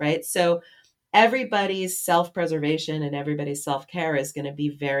favorites, right? So everybody's self-preservation and everybody's self-care is going to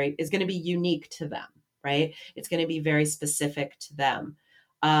be unique to them, right? It's going to be very specific to them.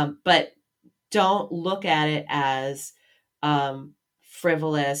 But don't look at it as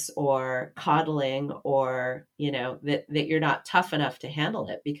frivolous or coddling, or that you're not tough enough to handle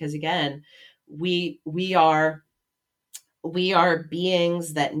it, because again, we are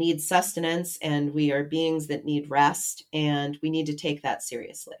beings that need sustenance, and we are beings that need rest, and we need to take that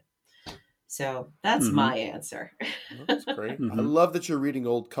seriously. So that's my answer. That's great. I love that you're reading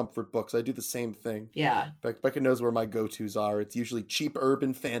old comfort books. I do the same thing. Yeah. Becca knows where my go-tos are. It's usually cheap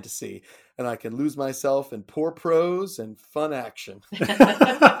urban fantasy, and I can lose myself in poor prose and fun action.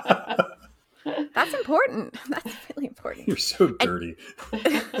 That's important. That's really important. You're so dirty.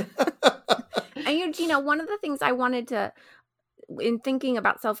 And Eugenia, one of the things I wanted to, in thinking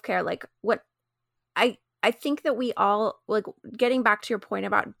about self-care, like what I think that we all, like, getting back to your point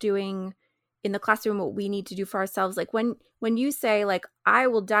about doing in the classroom what we need to do for ourselves, like when you say, like, I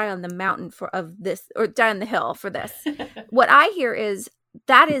will die on the mountain of this, or die on the hill for this, what I hear is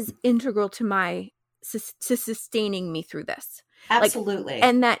that is integral to sustaining me through this. Absolutely. Like,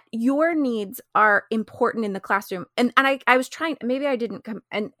 and that your needs are important in the classroom. And I was trying, maybe I didn't come,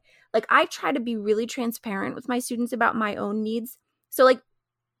 and like, I try to be really transparent with my students about my own needs. So like,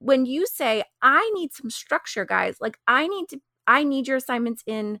 when you say, I need some structure, guys, like I need your assignments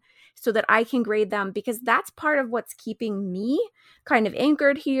in so that I can grade them, because that's part of what's keeping me kind of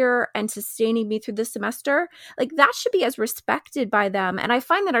anchored here and sustaining me through the semester. Like, that should be as respected by them. And I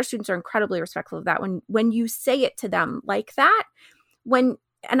find that our students are incredibly respectful of that when you say it to them like that. And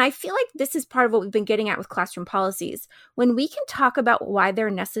I feel like this is part of what we've been getting at with classroom policies. When we can talk about why they're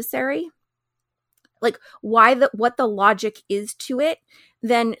necessary, like what the logic is to it,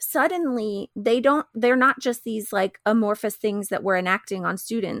 then suddenly they're not just these like amorphous things that we're enacting on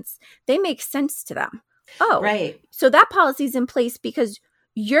students. They make sense to them. Oh, right. So that policy is in place because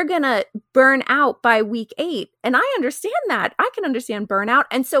you're going to burn out by week 8. And I understand that. I can understand burnout.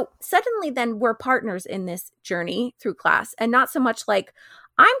 And so suddenly then we're partners in this journey through class, and not so much like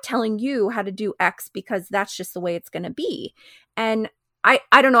I'm telling you how to do X because that's just the way it's going to be. And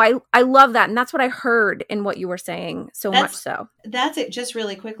I don't know. I love that. And that's what I heard in what you were saying much so. That's it. Just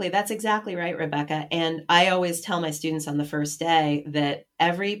really quickly. That's exactly right, Rebecca. And I always tell my students on the first day that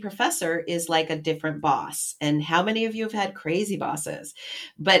every professor is like a different boss. And how many of you have had crazy bosses?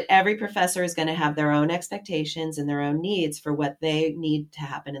 But every professor is going to have their own expectations and their own needs for what they need to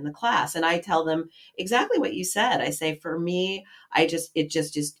happen in the class. And I tell them exactly what you said. I say, for me,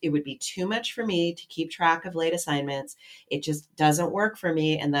 it would be too much for me to keep track of late assignments. It just doesn't work for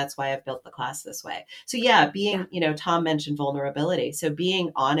me. And that's why I've built the class this way. So Tom mentioned vulnerability. So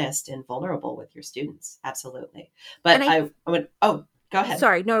being honest and vulnerable with your students. Absolutely. But I would, go ahead.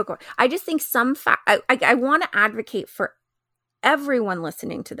 Sorry, no, go. I just think I want to advocate for everyone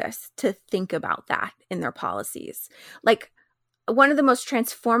listening to this to think about that in their policies. Like, one of the most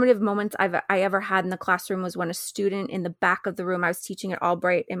transformative moments I ever had in the classroom was when a student in the back of the room, I was teaching at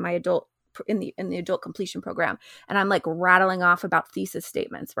Albright in my in the adult completion program, and I'm like rattling off about thesis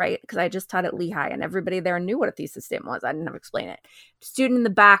statements, right? Because I just taught at Lehigh, and everybody there knew what a thesis statement was. I didn't have to explain it. Student in the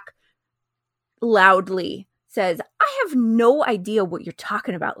back loudly says, "I have no idea what you're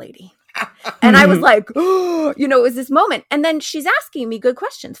talking about, lady." And I was like, oh, it was this moment. And then she's asking me good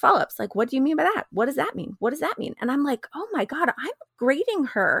questions, follow-ups, like, what do you mean by that? What does that mean? What does that mean? And I'm like, oh my God, I'm grading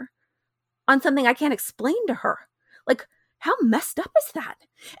her on something I can't explain to her. Like, how messed up is that?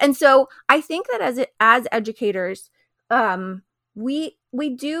 And so I think that as educators, we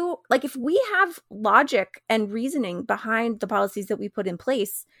do, like, if we have logic and reasoning behind the policies that we put in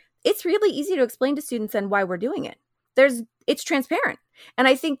place, it's really easy to explain to students and why we're doing it. It's transparent. And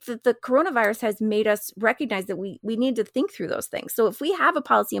I think that the coronavirus has made us recognize that we need to think through those things. So if we have a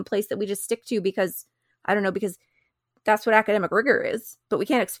policy in place that we just stick to because that's what academic rigor is, but we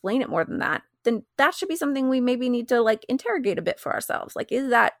can't explain it more than that, then that should be something we maybe need to like interrogate a bit for ourselves. Like, is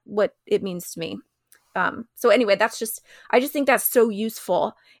that what it means to me? So anyway, I just think that's so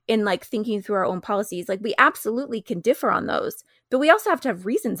useful in like thinking through our own policies. Like, we absolutely can differ on those, but we also have to have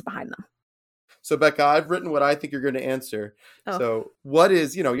reasons behind them. So, Becca, I've written what I think you're going to answer. Oh. So what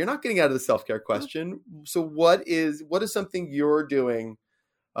is, you're not getting out of the self-care question. So what is something you're doing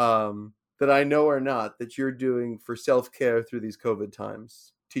that I know or not that you're doing for self-care through these COVID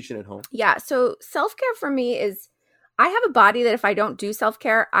times, teaching at home? Yeah. So self-care for me is, I have a body that if I don't do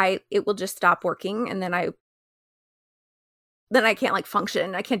self-care, it will just stop working. And then I can't like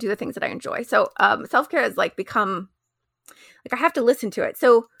function. I can't do the things that I enjoy. So self-care has like become like, I have to listen to it.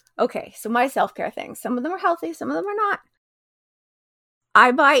 So okay, so my self-care things, some of them are healthy, some of them are not.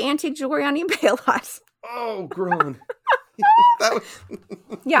 I buy antique jewelry on eBay a lot. Oh, grown.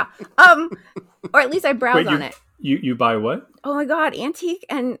 Yeah. Or at least I browse on it. You buy what? Oh my God, antique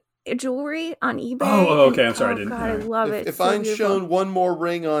and jewelry on eBay. Oh, okay. I'm sorry. I didn't. God, I love it. If so I'm beautiful. Shown one more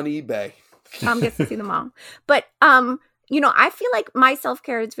ring on eBay, gets to see them all. But I feel like my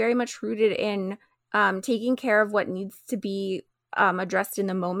self-care is very much rooted in taking care of what needs to be addressed in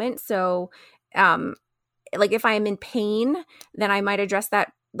the moment. So like if I am in pain, then I might address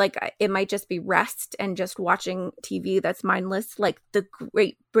that. Like it might just be rest and just watching TV that's mindless, like the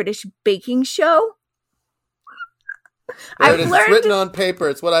Great British Baking Show. It's written on paper.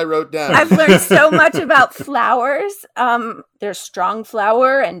 It's what I wrote down. I've learned so much about flours. There's strong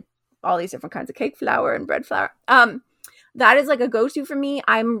flour and all these different kinds of cake flour and bread flour. That is like a go-to for me.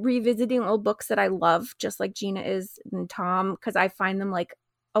 I'm revisiting old books that I love, just like Gina is and Tom, because I find them like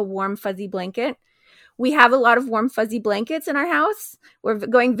a warm, fuzzy blanket. We have a lot of warm, fuzzy blankets in our house. We're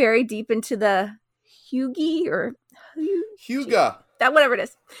going very deep into the Huga. That, whatever it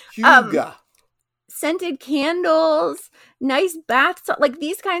is. Huga. Scented candles, nice baths, like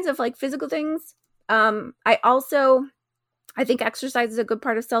these kinds of like physical things. I think exercise is a good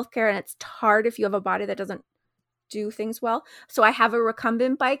part of self-care, and it's hard if you have a body that doesn't do things well. So I have a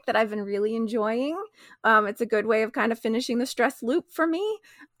recumbent bike that I've been really enjoying. It's a good way of kind of finishing the stress loop for me.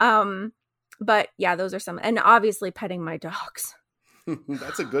 But yeah, those are some, and obviously petting my dogs.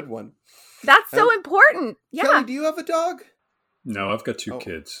 That's a good one. That's so important. Yeah. Kelly, do you have a dog? No, I've got two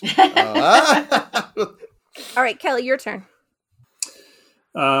kids. All right, Kelly, your turn.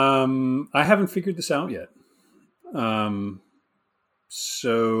 I haven't figured this out yet.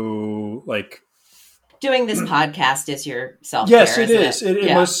 So like, doing this podcast is your self-care. Yes, it is.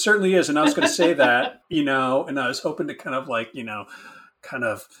 It most certainly is. And I was going to say that, and I was hoping to kind of like, I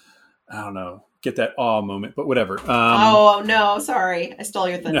don't know, get that awe moment, but whatever. Oh no, sorry. I stole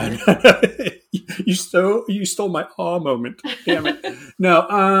your thunder. You stole my awe moment. Damn it. No.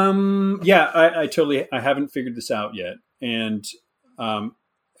 I haven't figured this out yet. And,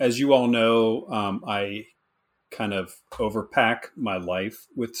 as you all know, I kind of overpack my life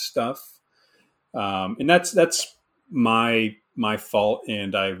with stuff. And that's my fault.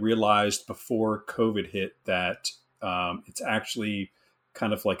 And I realized before COVID hit that it's actually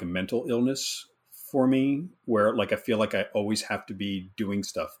kind of like a mental illness for me, where like I feel like I always have to be doing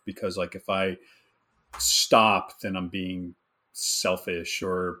stuff, because like if I stop, then I'm being selfish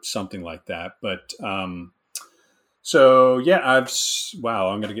or something like that. But so yeah, I'm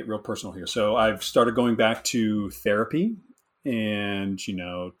going to get real personal here. So I've started going back to therapy and,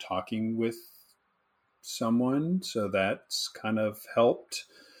 talking with someone. So that's kind of helped.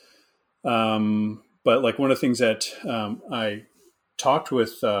 But like one of the things that I talked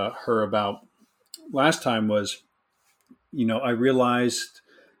with her about last time was, I realized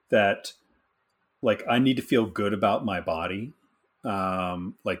that like I need to feel good about my body.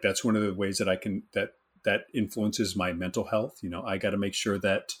 Like that's one of the ways that I can, that influences my mental health. I got to make sure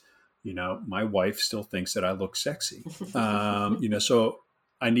that, my wife still thinks that I look sexy. So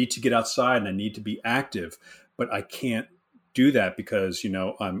I need to get outside and I need to be active, but I can't do that because,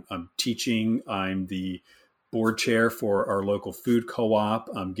 I'm teaching, I'm the board chair for our local food co-op.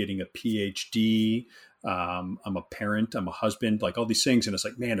 I'm getting a PhD. I'm a parent, I'm a husband, like all these things. And it's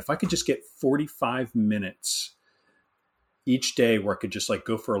like, man, if I could just get 45 minutes each day where I could just like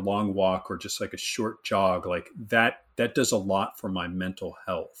go for a long walk or just like a short jog, like that does a lot for my mental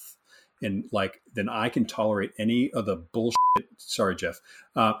health. And like, then I can tolerate any of the bullshit, sorry, Jeff,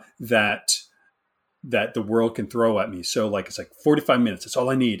 that the world can throw at me. So like, it's like 45 minutes, that's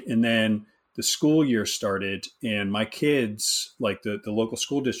all I need. And then the school year started and my kids, like the local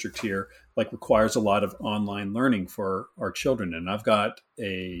school district here, like requires a lot of online learning for our children. And I've got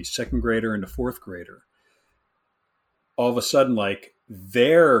a second grader and a fourth grader. All of a sudden, like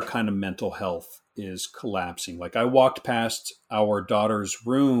their kind of mental health is collapsing. Like I walked past our daughter's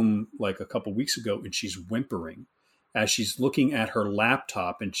room like a couple weeks ago and she's whimpering as she's looking at her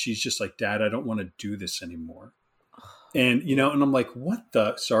laptop and she's just like, Dad, I don't want to do this anymore. And, and I'm like,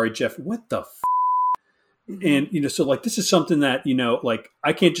 sorry, Jeff, what the And, so like, this is something that, like,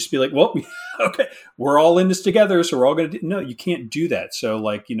 I can't just be like, well, okay, we're all in this together. So we're all going to do, no, you can't do that. So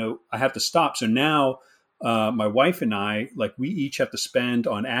like, I have to stop. So now my wife and I, like, we each have to spend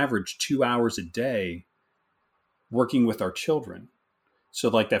on average 2 hours a day working with our children. So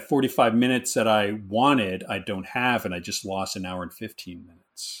like that 45 minutes that I wanted, I don't have, and I just lost an hour and 15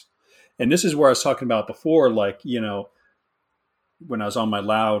 minutes. And this is where I was talking about before, like, when I was on my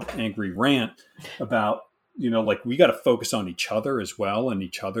loud, angry rant about, like we got to focus on each other as well and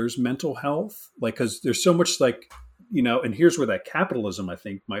each other's mental health. Like, cause there's so much like, and here's where that capitalism, I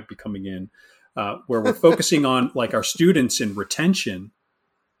think, might be coming in, where we're focusing on like our students and retention.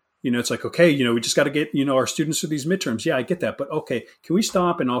 It's like, okay, we just got to get, our students through these midterms. Yeah, I get that. But okay, can we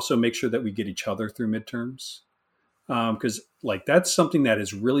stop and also make sure that we get each other through midterms? Because like that's something that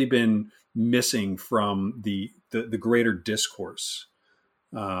has really been missing from the greater discourse.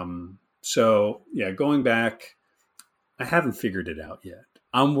 So yeah, going back, I haven't figured it out yet.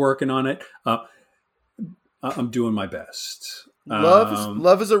 I'm working on it. I'm doing my best.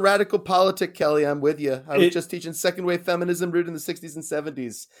 Love is a radical politic, Kelly. I'm with you. I was just teaching second wave feminism rooted in the 60s and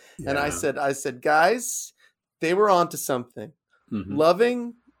 70s. Yeah. And I said, guys, they were onto something. Mm-hmm.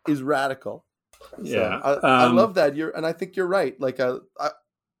 Loving is radical. Yeah. So I love that. And I think you're right. Like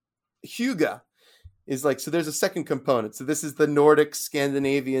hygge is like, so there's a second component. So this is the Nordic,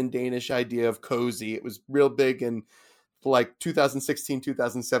 Scandinavian, Danish idea of cozy. It was real big in like 2016,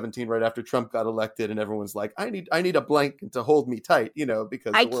 2017, right after Trump got elected, and everyone's like, I need a blanket to hold me tight,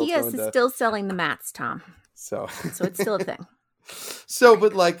 because IKEA is still selling the mats, Tom. So it's still a thing. So,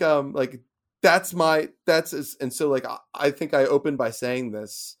 but like and so like, I think I opened by saying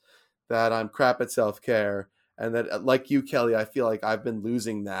this, that I'm crap at self-care, and that like you, Kelly, I feel like I've been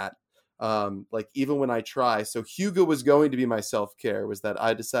losing that. Like even when I try, so hygge was going to be my self-care, was that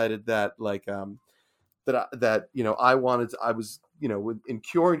I decided that like, I was, in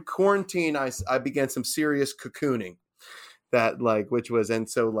quarantine, I began some serious cocooning that like, which was, and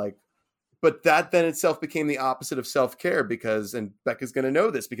so like, but that then itself became the opposite of self-care because, and Becca's going to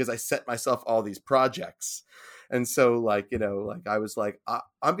know this because I set myself all these projects. And so like, like I was like, I'm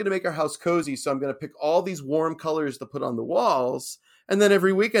going to make our house cozy. So I'm going to pick all these warm colors to put on the walls. And then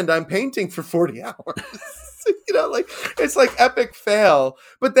every weekend I'm painting for 40 hours. Like it's like epic fail.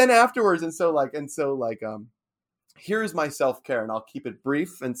 But then afterwards, here's my self-care, and I'll keep it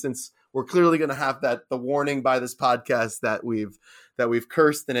brief. And since we're clearly going to have the warning by this podcast that we've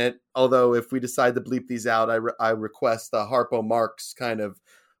cursed in it, although if we decide to bleep these out, I request a Harpo Marx kind of.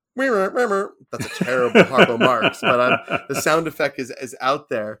 That's a terrible Harpo Marx, but the sound effect is out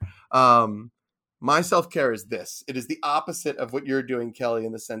there. My self-care is this. It is the opposite of what you're doing, Kelly,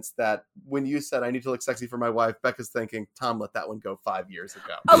 in the sense that when you said I need to look sexy for my wife, Becca's thinking, Tom let that one go 5 years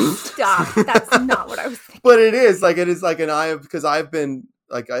ago. Oh, stop. That's not what I was thinking. But it is like, because I've been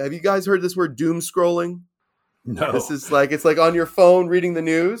like, have you guys heard this word doom scrolling? No. This is like, it's like on your phone reading the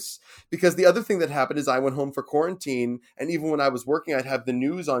news. Because the other thing that happened is I went home for quarantine, and even when I was working, I'd have the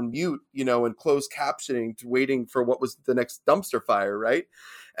news on mute, and closed captioning, waiting for what was the next dumpster fire, right?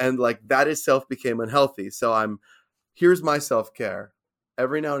 And like that itself became unhealthy. So here's my self-care.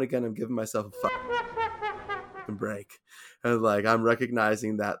 Every now and again, I'm giving myself a fucking break. And like, I'm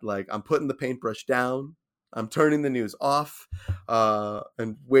recognizing that like I'm putting the paintbrush down. I'm turning the news off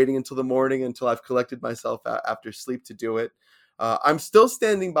and waiting until the morning until I've collected myself after sleep to do it. I'm still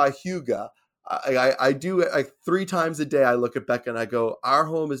standing by Hugo. I do like 3 times a day. I look at Becca and I go, our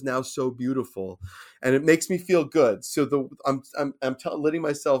home is now so beautiful, and it makes me feel good. So I'm letting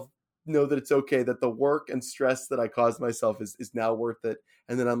myself know that it's okay, that the work and stress that I caused myself is now worth it.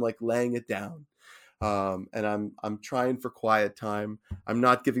 And then I'm like laying it down. And I'm trying for quiet time. I'm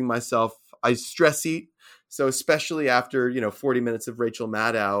not giving myself, I stress eat. So especially after, 40 minutes of Rachel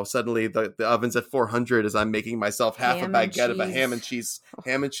Maddow, suddenly the oven's at 400 as I'm making myself half a baguette of a ham and cheese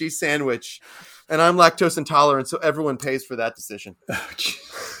sandwich. And I'm lactose intolerant, so everyone pays for that decision.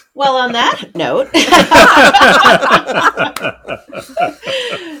 Well, on that note.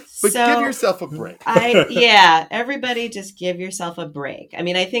 But give yourself a break. Everybody just give yourself a break. I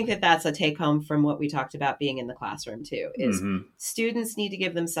mean, I think that's a take home from what we talked about being in the classroom too, is students need to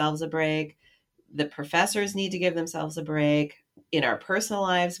give themselves a break. The professors need to give themselves a break. In our personal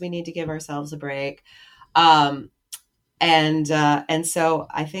lives, we need to give ourselves a break. And so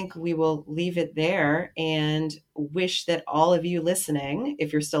I think we will leave it there and wish that all of you listening,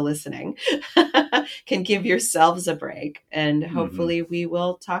 if you're still listening, can give yourselves a break. And hopefully we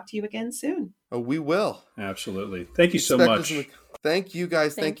will talk to you again soon. Oh, we will. Absolutely. Thank you so much. Thank you,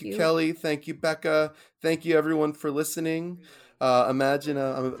 guys. Thank you, Kelly. Thank you, Becca. Thank you, everyone, for listening. Imagine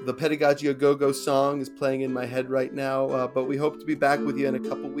the Pedagogy A Go-Go song is playing in my head right now, but we hope to be back with you in a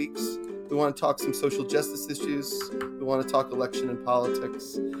couple weeks. We want to talk some social justice issues. We want to talk election and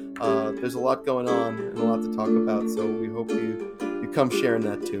politics. There's a lot going on and a lot to talk about, so we hope you come sharing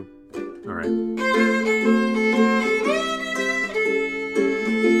that too. All right.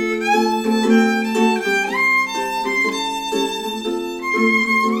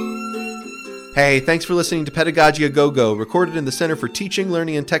 Hey, thanks for listening to Pedagogy A Go-Go, recorded in the Center for Teaching,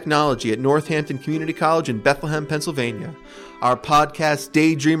 Learning, and Technology at Northampton Community College in Bethlehem, Pennsylvania. Our podcast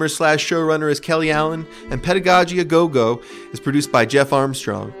daydreamer/showrunner is Kelly Allen, and Pedagogy A Go-Go is produced by Jeff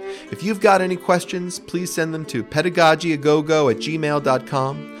Armstrong. If you've got any questions, please send them to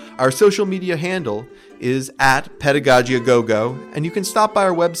pedagogyagogo@gmail.com. Our social media handle is @pedagogyagogo, and you can stop by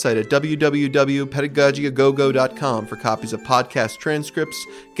our website at www.pedagogyagogo.com for copies of podcast transcripts,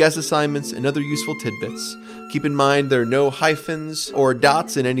 guest assignments, and other useful tidbits. Keep in mind there are no hyphens or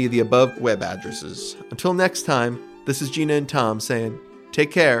dots in any of the above web addresses. Until next time, this is Gina and Tom saying,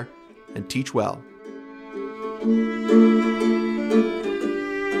 take care and teach well.